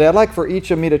class today, I'd like for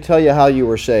each of me to tell you how you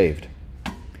were saved.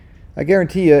 I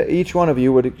guarantee you, each one of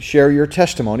you would share your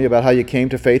testimony about how you came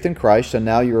to faith in Christ and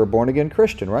now you're a born-again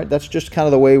Christian, right? That's just kind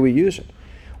of the way we use it.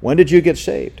 When did you get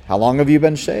saved? How long have you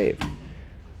been saved?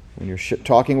 When you're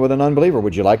talking with an unbeliever,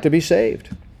 would you like to be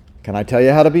saved? Can I tell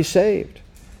you how to be saved?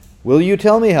 Will you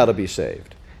tell me how to be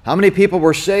saved? How many people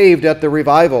were saved at the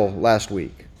revival last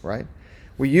week, right?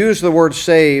 We use the word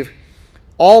save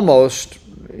almost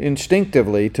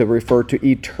instinctively to refer to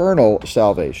eternal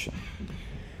salvation.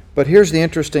 But here's the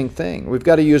interesting thing. We've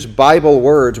got to use Bible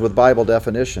words with Bible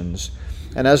definitions.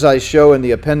 And as I show in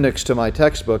the appendix to my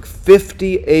textbook,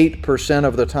 58%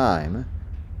 of the time,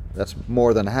 that's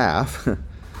more than half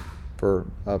for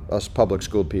us public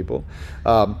school people,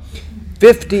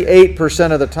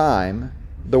 58% of the time,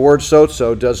 the word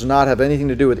sozo does not have anything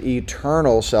to do with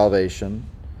eternal salvation,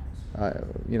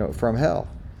 from hell.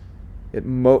 It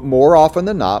more often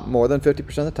than not, more than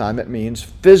 50% of the time, it means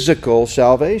physical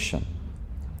salvation.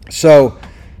 So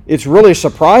it's really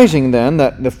surprising then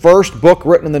that the first book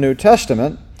written in the New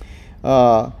Testament,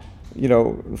 the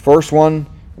first one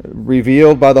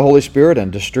revealed by the Holy Spirit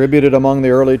and distributed among the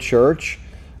early church,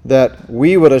 that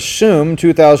we would assume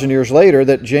 2,000 years later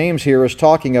that James here is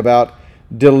talking about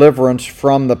deliverance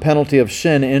from the penalty of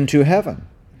sin into heaven.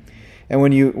 And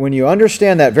when you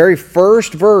understand that very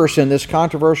first verse in this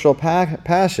controversial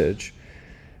passage,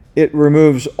 it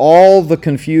removes all the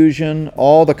confusion,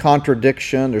 all the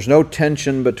contradiction. There's no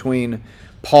tension between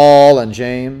Paul and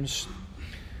James.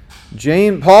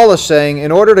 Paul is saying,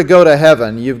 in order to go to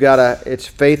heaven, it's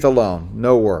faith alone,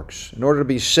 no works. In order to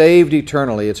be saved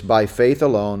eternally, it's by faith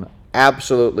alone,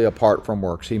 absolutely apart from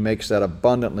works. He makes that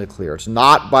abundantly clear. It's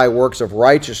not by works of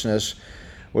righteousness,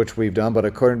 which we've done, but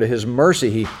according to His mercy,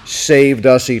 He saved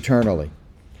us eternally.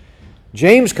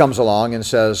 James comes along and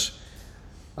says,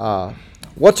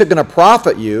 what's it going to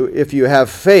profit you if you have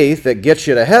faith that gets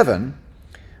you to heaven,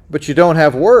 but you don't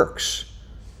have works?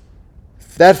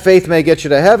 That faith may get you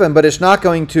to heaven, but it's not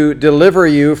going to deliver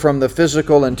you from the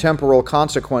physical and temporal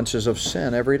consequences of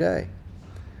sin every day.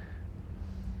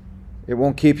 It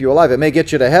won't keep you alive. It may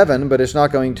get you to heaven, but it's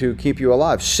not going to keep you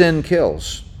alive. Sin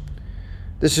kills.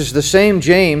 This is the same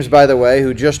James, by the way,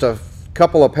 who just a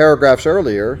couple of paragraphs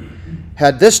earlier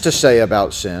had this to say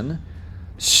about sin.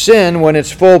 Sin, when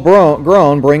it's full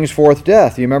grown, brings forth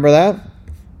death. You remember that?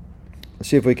 Let's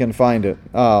see if we can find it.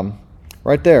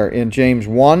 Right there in James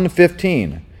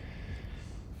 1:15.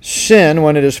 Sin,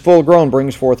 when it is full grown,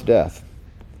 brings forth death.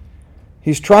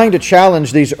 He's trying to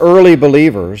challenge these early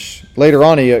believers. Later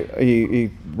on,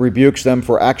 he rebukes them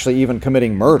for actually even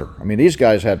committing murder. I mean, these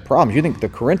guys had problems. You think the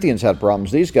Corinthians had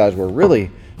problems. These guys were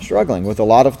really struggling with a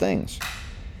lot of things.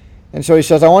 And so he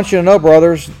says, I want you to know,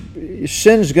 brothers,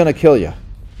 sin's going to kill you.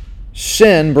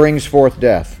 Sin brings forth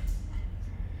death.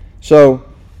 So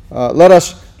let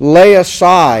us lay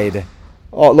aside.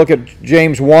 Oh, look at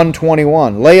James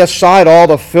 1:21. Lay aside all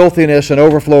the filthiness and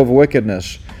overflow of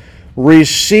wickedness.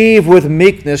 Receive with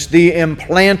meekness the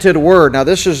implanted word. Now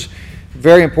this is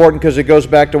very important because it goes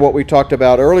back to what we talked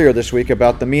about earlier this week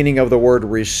about the meaning of the word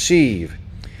receive.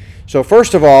 So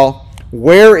first of all,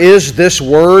 where is this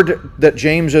word that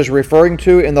James is referring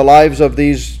to in the lives of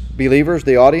these believers,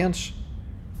 the audience?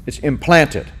 It's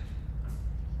implanted.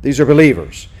 These are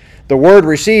believers. The word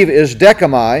receive is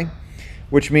dekamai,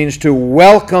 which means to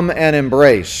welcome and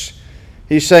embrace.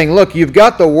 He's saying, look, you've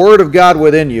got the Word of God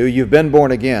within you. You've been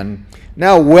born again.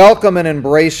 Now welcome and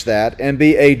embrace that and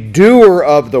be a doer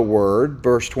of the Word,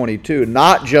 verse 22,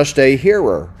 not just a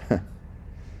hearer.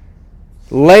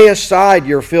 Lay aside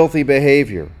your filthy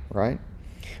behavior, right?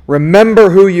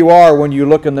 Remember who you are when you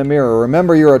look in the mirror.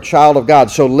 Remember you're a child of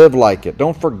God, so live like it.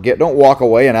 Don't forget, don't walk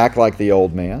away and act like the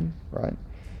old man, right?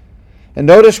 And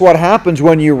notice what happens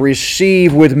when you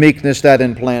receive with meekness that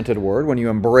implanted word, when you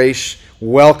embrace,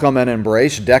 welcome and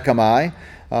embrace, dekamai,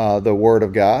 the Word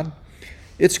of God.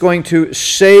 It's going to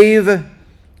save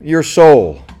your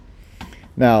soul.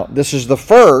 Now, this is the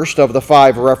first of the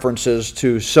 5 references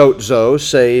to sozo,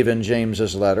 save, in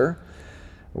James's letter.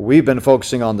 We've been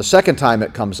focusing on the second time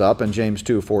it comes up in James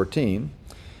 2:14.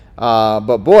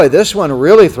 But boy, this one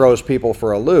really throws people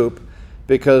for a loop.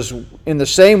 Because in the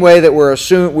same way that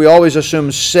we always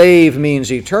assume save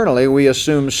means eternally, we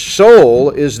assume soul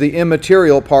is the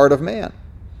immaterial part of man.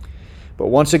 But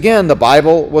once again, the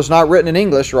Bible was not written in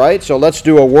English, right? So let's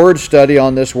do a word study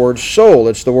on this word soul.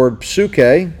 It's the word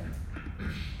psuche,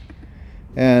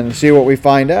 and see what we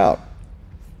find out.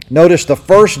 Notice the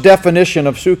first definition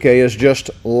of psuche is just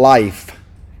life.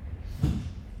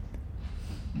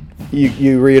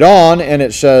 You read on, and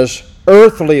it says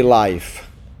earthly life.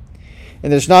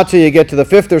 And it's not till you get to the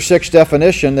 5th or 6th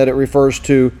definition that it refers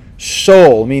to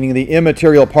soul, meaning the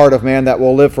immaterial part of man that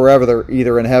will live forever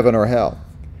either in heaven or hell.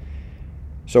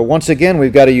 So once again,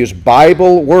 we've got to use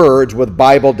Bible words with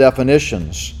Bible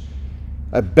definitions.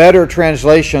 A better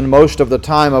translation most of the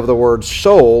time of the word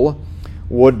soul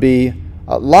would be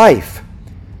life.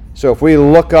 So if we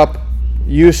look up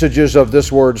usages of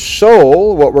this word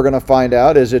soul, what we're going to find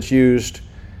out is it's used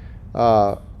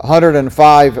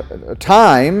 105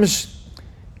 times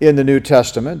in the New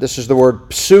Testament. This is the word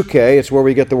psuche. It's where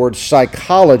we get the word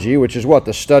psychology, which is what?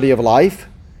 The study of life.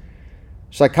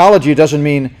 Psychology doesn't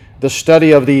mean the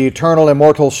study of the eternal,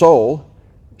 immortal soul.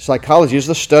 Psychology is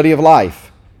the study of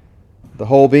life, the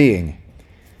whole being.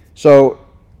 So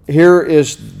here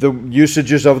is the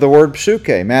usages of the word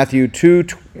psuche. Matthew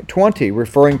 2:20,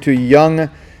 referring to young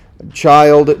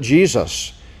child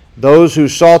Jesus. Those who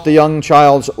sought the young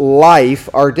child's life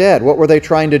are dead. What were they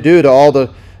trying to do to all the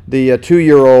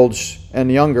 2-year-olds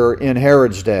and younger in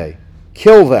Herod's day?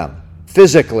 Kill them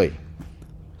physically.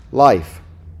 Life.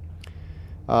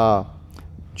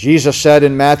 Jesus said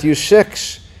in Matthew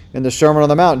 6 in the Sermon on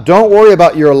the Mount, don't worry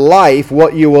about your life,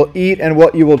 what you will eat and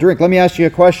what you will drink. Let me ask you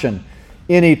a question.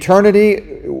 In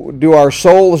eternity, do our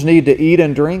souls need to eat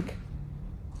and drink?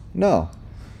 No.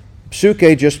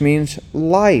 Psuche just means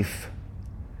life.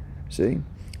 See?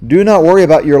 Do not worry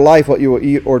about your life, what you will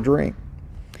eat or drink.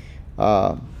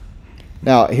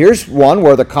 Now, here's one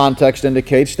where the context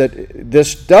indicates that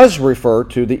this does refer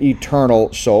to the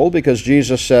eternal soul, because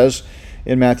Jesus says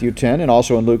in Matthew 10 and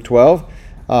also in Luke 12,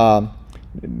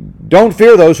 don't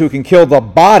fear those who can kill the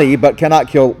body but cannot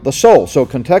kill the soul. So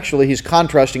contextually, he's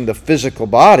contrasting the physical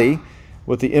body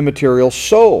with the immaterial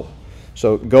soul.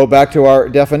 So go back to our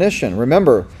definition.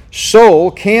 Remember,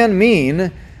 soul can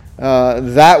mean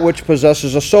that which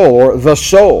possesses a soul, or the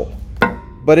soul.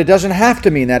 But it doesn't have to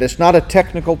mean that. It's not a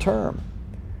technical term.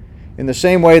 In the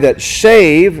same way that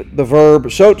save, the verb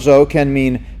sozo, can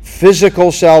mean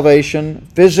physical salvation,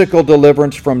 physical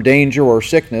deliverance from danger or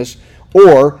sickness,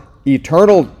 or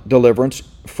eternal deliverance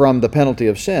from the penalty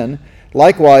of sin.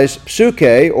 Likewise,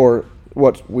 psuche, or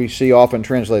what we see often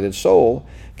translated soul,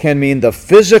 can mean the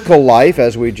physical life,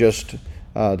 as we just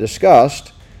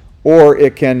discussed, or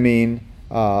it can mean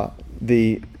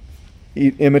the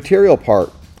immaterial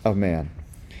part of man.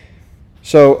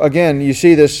 So again, you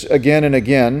see this again and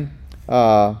again,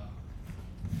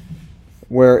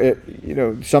 where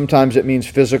it, sometimes it means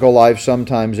physical life,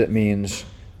 sometimes it means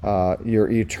your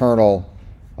eternal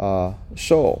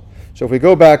soul. So if we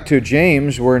go back to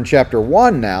James, we're in chapter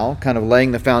 1 now, kind of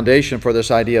laying the foundation for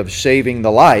this idea of saving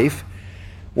the life.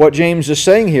 What James is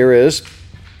saying here is,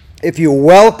 if you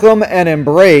welcome and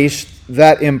embrace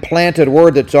that implanted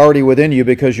word that's already within you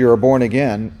because you're a born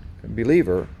again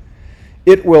believer,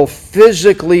 it will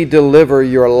physically deliver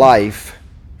your life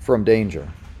from danger.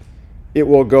 It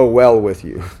will go well with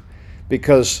you,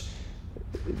 because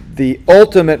the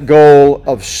ultimate goal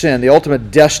of sin, the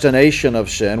ultimate destination of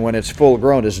sin when it's full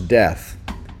grown, is death.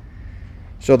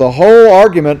 So the whole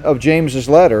argument of James's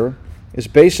letter is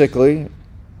basically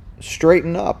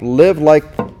straighten up, live like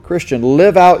Christian,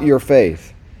 live out your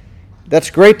faith. That's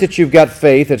great that you've got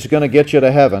faith, it's going to get you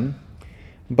to heaven,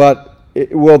 but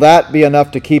will that be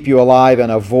enough to keep you alive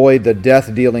and avoid the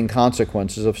death-dealing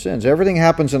consequences of sins? Everything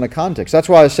happens in a context. That's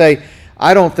why I say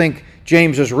I don't think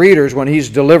James's readers, when he's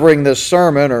delivering this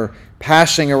sermon or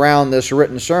passing around this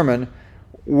written sermon,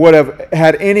 would have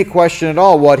had any question at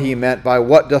all what he meant by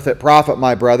what doth it profit,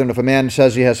 my brethren, if a man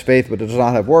says he has faith but does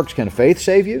not have works? Can faith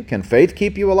save you? Can faith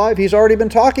keep you alive? He's already been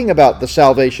talking about the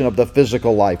salvation of the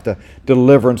physical life, the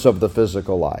deliverance of the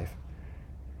physical life.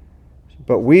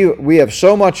 But we have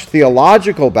so much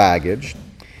theological baggage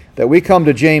that we come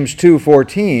to James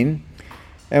 2:14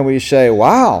 and we say,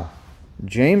 wow,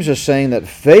 James is saying that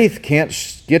faith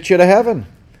can't get you to heaven.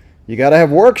 You got to have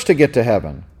works to get to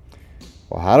heaven.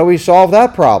 Well, how do we solve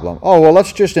that problem? Oh, well,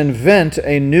 let's just invent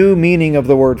a new meaning of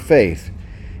the word faith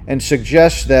and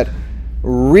suggest that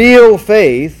real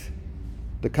faith,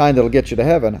 the kind that will get you to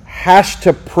heaven, has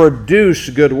to produce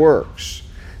good works.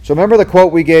 So remember the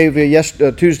quote we gave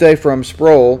Tuesday from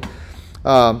Sproul,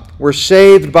 we're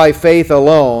saved by faith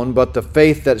alone, but the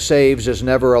faith that saves is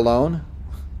never alone.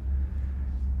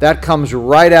 That comes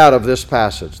right out of this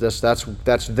passage.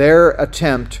 That's their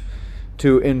attempt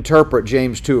to interpret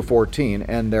James 2:14,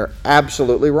 and they're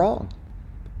absolutely wrong.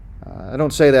 I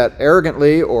don't say that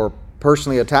arrogantly or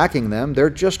personally attacking them.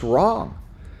 They're just wrong.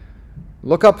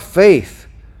 Look up faith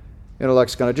in a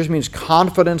lexicon. It just means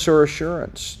confidence or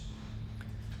assurance.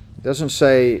 It doesn't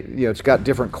say, it's got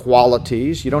different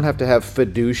qualities. You don't have to have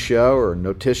fiducia or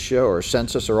notitia or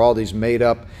sensus or all these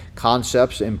made-up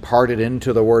concepts imparted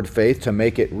into the word faith to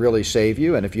make it really save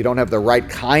you. And if you don't have the right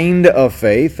kind of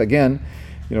faith, again,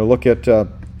 look at the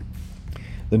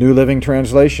New Living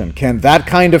Translation. Can that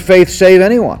kind of faith save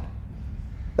anyone?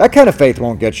 That kind of faith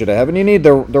won't get you to heaven. You need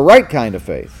the right kind of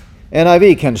faith.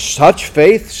 NIV, can such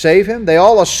faith save him? They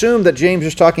all assume that James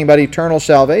is talking about eternal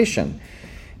salvation.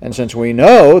 And since we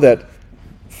know that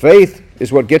faith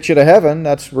is what gets you to heaven,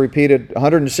 that's repeated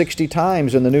 160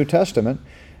 times in the New Testament,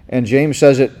 and James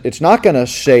says it's not going to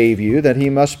save you, that he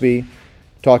must be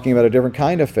talking about a different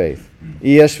kind of faith.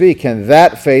 ESV, can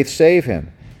that faith save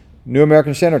him? New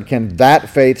American Standard, can that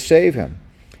faith save him?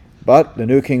 But the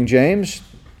New King James,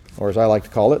 or as I like to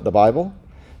call it, the Bible,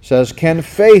 says, can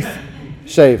faith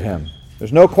save him?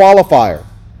 There's no qualifier.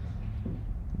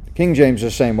 King James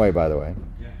is the same way, by the way.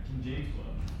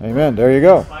 Amen. There you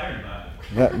go. Inspired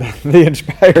Bible. The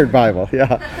inspired Bible.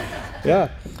 Yeah. Yeah.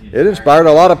 It inspired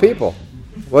a lot of people.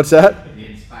 What's that? The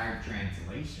inspired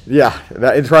translation. Yeah,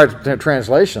 that inspired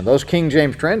translation. Those King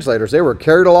James translators, they were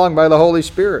carried along by the Holy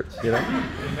Spirit.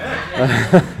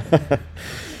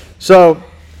 So,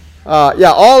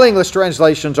 all English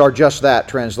translations are just that,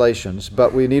 translations.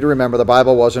 But we need to remember the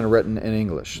Bible wasn't written in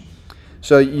English.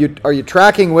 So are you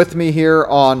tracking with me here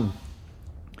on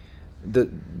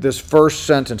this first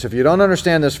sentence. If you don't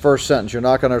understand this first sentence, you're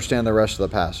not going to understand the rest of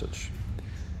the passage.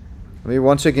 Let me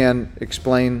once again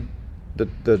explain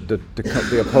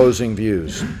the opposing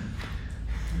views.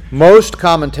 Most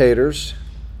commentators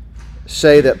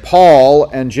say that Paul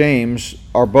and James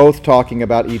are both talking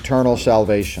about eternal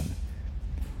salvation.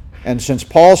 And since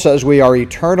Paul says we are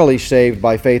eternally saved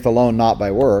by faith alone, not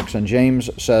by works, and James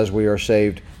says we are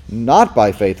saved not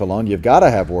by faith alone, you've got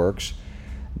to have works,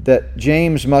 that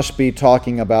James must be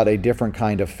talking about a different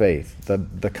kind of faith,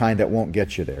 the kind that won't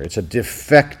get you there. It's a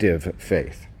defective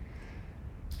faith.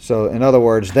 So, in other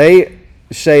words, they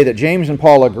say that James and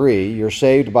Paul agree you're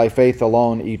saved by faith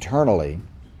alone eternally,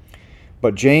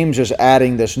 but James is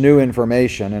adding this new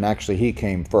information, and actually he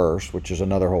came first, which is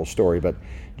another whole story, but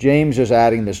James is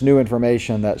adding this new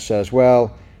information that says,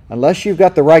 well, unless you've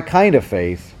got the right kind of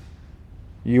faith,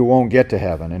 you won't get to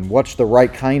heaven. And what's the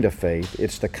right kind of faith?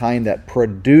 It's the kind that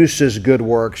produces good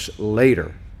works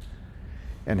later.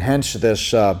 And hence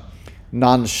this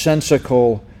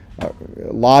nonsensical,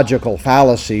 logical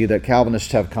fallacy that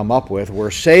Calvinists have come up with.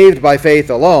 We're saved by faith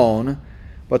alone,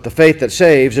 but the faith that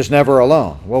saves is never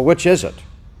alone. Well, which is it?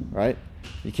 Right?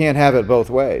 You can't have it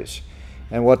both ways.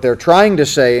 And what they're trying to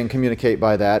say and communicate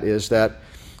by that is that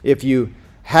if you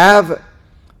have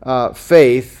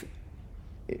faith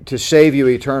to save you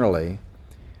eternally,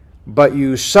 but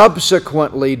you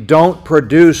subsequently don't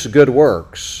produce good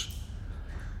works,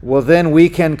 well, then we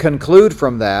can conclude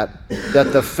from that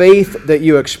the faith that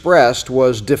you expressed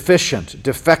was deficient,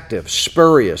 defective,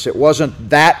 spurious. It wasn't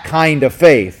that kind of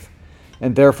faith,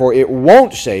 and therefore it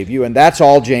won't save you, and that's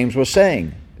all James was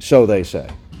saying, so they say.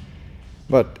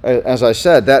 But as I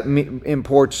said, that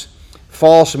imports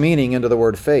false meaning into the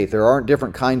word faith. There aren't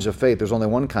different kinds of faith. There's only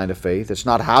one kind of faith. It's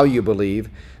not how you believe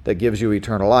that gives you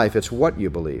eternal life. It's what you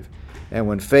believe. And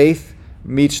when faith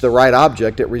meets the right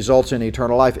object, it results in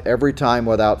eternal life every time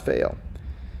without fail.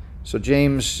 So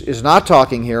James is not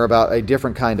talking here about a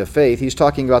different kind of faith. He's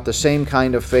talking about the same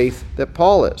kind of faith that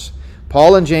Paul is.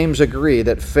 Paul and James agree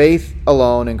that faith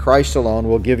alone in Christ alone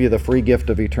will give you the free gift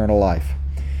of eternal life.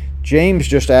 James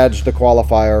just adds the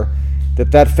qualifier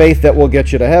that faith that will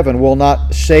get you to heaven will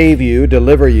not save you,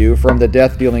 deliver you from the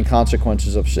death-dealing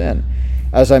consequences of sin.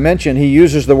 As I mentioned, he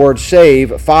uses the word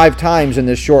save 5 times in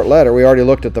this short letter. We already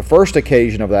looked at the first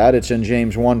occasion of that. It's in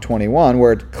James 1:21,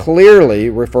 where it clearly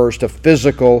refers to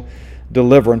physical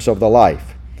deliverance of the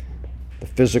life, the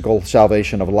physical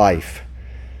salvation of life.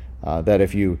 That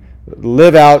if you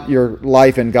live out your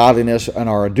life in godliness and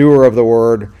are a doer of the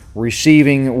word,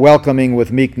 receiving, welcoming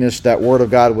with meekness that word of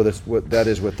God that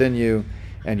is within you,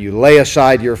 and you lay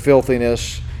aside your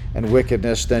filthiness and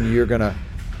wickedness, then you're going to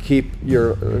keep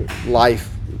your life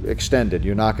extended.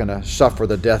 You're not going to suffer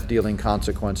the death-dealing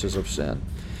consequences of sin.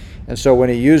 And so when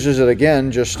he uses it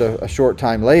again just a short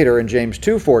time later in James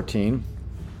 2:14,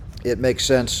 it makes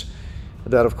sense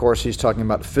that, of course, he's talking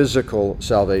about physical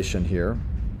salvation here,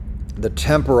 the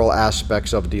temporal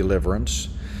aspects of deliverance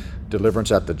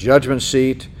at the judgment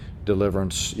seat,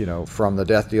 deliverance, from the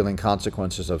death-dealing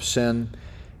consequences of sin.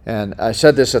 And I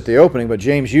said this at the opening, but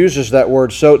James uses that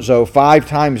word sozo 5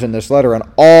 times in this letter, and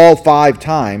all 5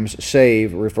 times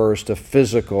save refers to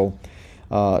physical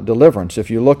deliverance. If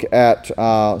you look at,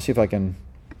 see if I can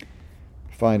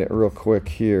find it real quick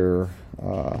here,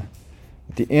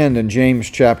 at the end in James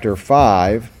chapter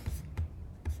 5,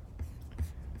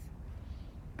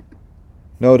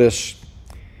 notice,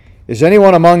 is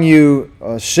anyone among you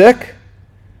sick?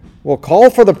 Well, call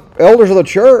for the elders of the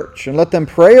church and let them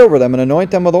pray over them and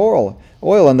anoint them with oil.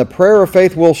 And the prayer of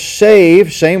faith will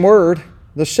save, same word,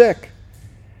 the sick.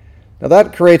 Now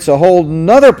that creates a whole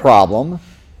nother problem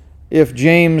if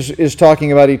James is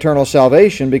talking about eternal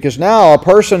salvation, because now a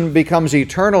person becomes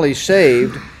eternally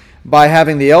saved by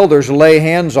having the elders lay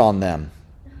hands on them.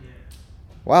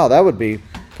 Wow, that would be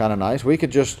kind of nice. We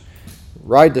could just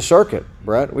ride the circuit,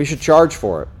 Brett. We should charge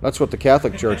for it. That's what the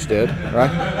Catholic Church did,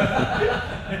 right?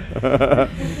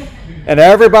 And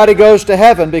everybody goes to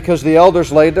heaven because the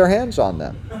elders laid their hands on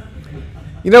them.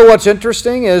 You know what's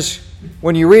interesting is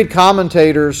when you read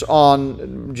commentators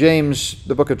on James,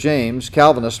 the book of James,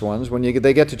 Calvinist ones, when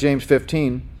they get to James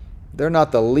 15, they're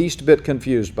not the least bit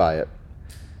confused by it.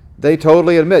 They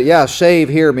totally admit, save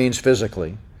here means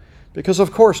physically. Because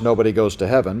of course nobody goes to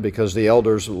heaven because the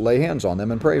elders lay hands on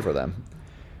them and pray for them.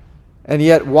 And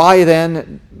yet why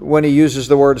then, when he uses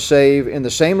the word save in the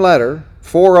same letter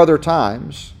 4 other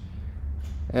times,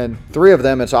 and 3 of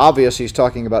them it's obvious he's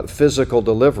talking about physical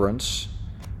deliverance,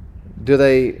 do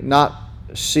they not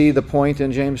see the point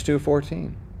in James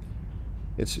 2:14?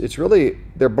 It's really,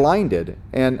 they're blinded.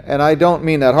 And I don't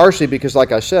mean that harshly because,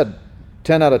 like I said,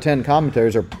 10 out of 10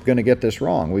 commentaries are going to get this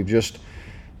wrong. We've just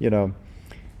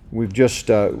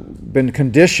been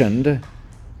conditioned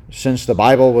since the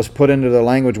Bible was put into the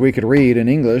language we could read in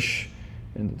English,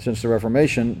 and since the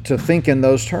Reformation, to think in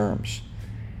those terms.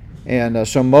 And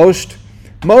so most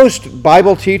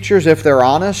Bible teachers, if they're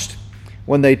honest,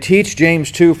 when they teach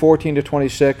James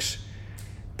 2:14-26,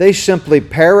 they simply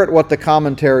parrot what the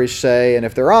commentaries say, and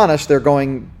if they're honest, they're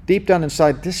going deep down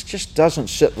inside, this just doesn't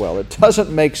sit well. It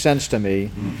doesn't make sense to me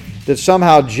that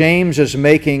somehow James is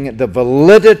making the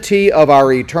validity of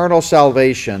our eternal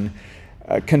salvation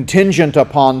contingent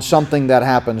upon something that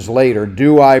happens later.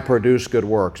 Do I produce good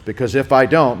works? Because if I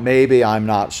don't, maybe I'm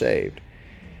not saved.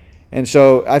 And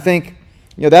so I think,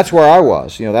 that's where I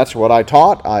was. That's what I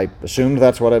taught. I assumed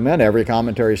that's what it meant. Every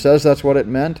commentary says that's what it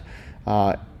meant.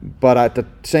 But at the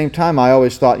same time, I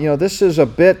always thought, this is a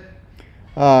bit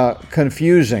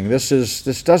confusing.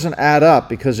 This doesn't add up,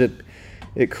 because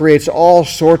it creates all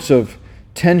sorts of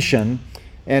tension,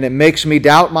 and it makes me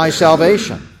doubt my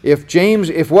salvation.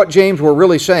 If what James were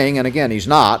really saying, and again, he's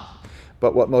not,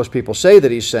 but what most people say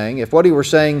that he's saying, if what he were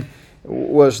saying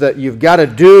was that you've got to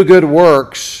do good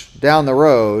works down the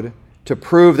road to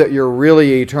prove that you're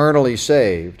really eternally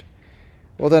saved,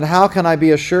 well, then how can I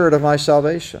be assured of my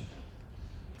salvation?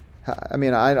 I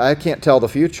mean, I can't tell the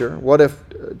future. What if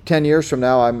 10 years from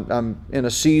now I'm in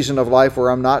a season of life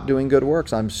where I'm not doing good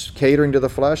works? I'm catering to the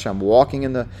flesh. I'm walking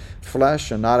in the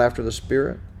flesh and not after the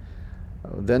Spirit.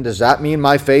 Then does that mean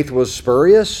my faith was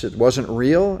spurious? It wasn't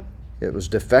real? It was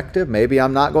defective? Maybe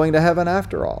I'm not going to heaven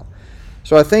after all.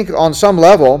 So I think on some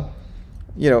level,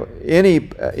 any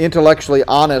intellectually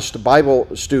honest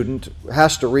Bible student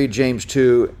has to read James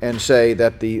 2 and say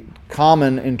that the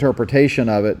common interpretation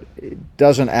of it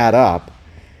doesn't add up.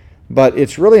 But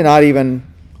it's really not even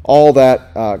all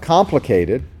that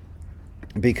complicated,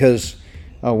 because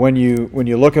when you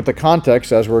look at the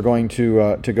context, as we're going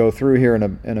to go through here in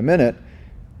a minute,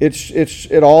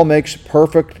 it all makes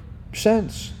perfect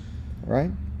sense,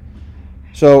 right?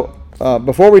 So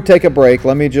before we take a break,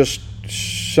 let me just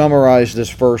summarize this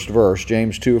first verse,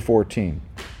 James 2:14.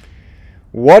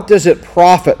 What does it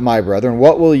profit, my brethren?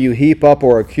 What will you heap up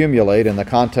or accumulate, in the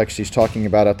context he's talking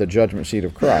about at the judgment seat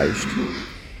of Christ,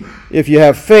 if you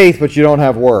have faith but you don't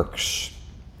have works?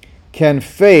 Can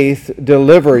faith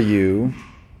deliver you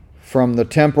from the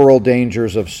temporal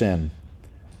dangers of sin?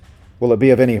 Will it be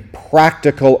of any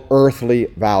practical earthly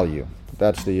value?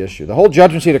 That's the issue. The whole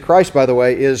judgment seat of Christ, by the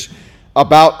way, is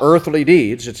about earthly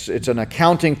deeds. It's an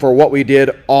accounting for what we did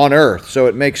on earth. So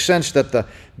it makes sense that the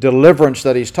deliverance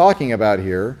that he's talking about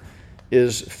here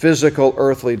is physical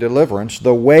earthly deliverance,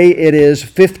 the way it is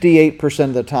 58%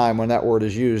 of the time when that word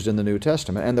is used in the New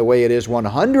Testament, and the way it is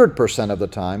 100% of the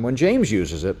time when James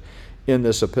uses it in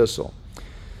this epistle.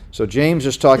 So James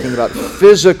is talking about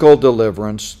physical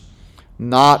deliverance,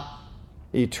 not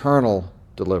eternal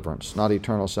deliverance, not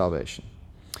eternal salvation.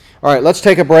 All right, let's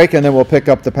take a break, and then we'll pick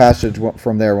up the passage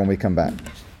from there when we come back.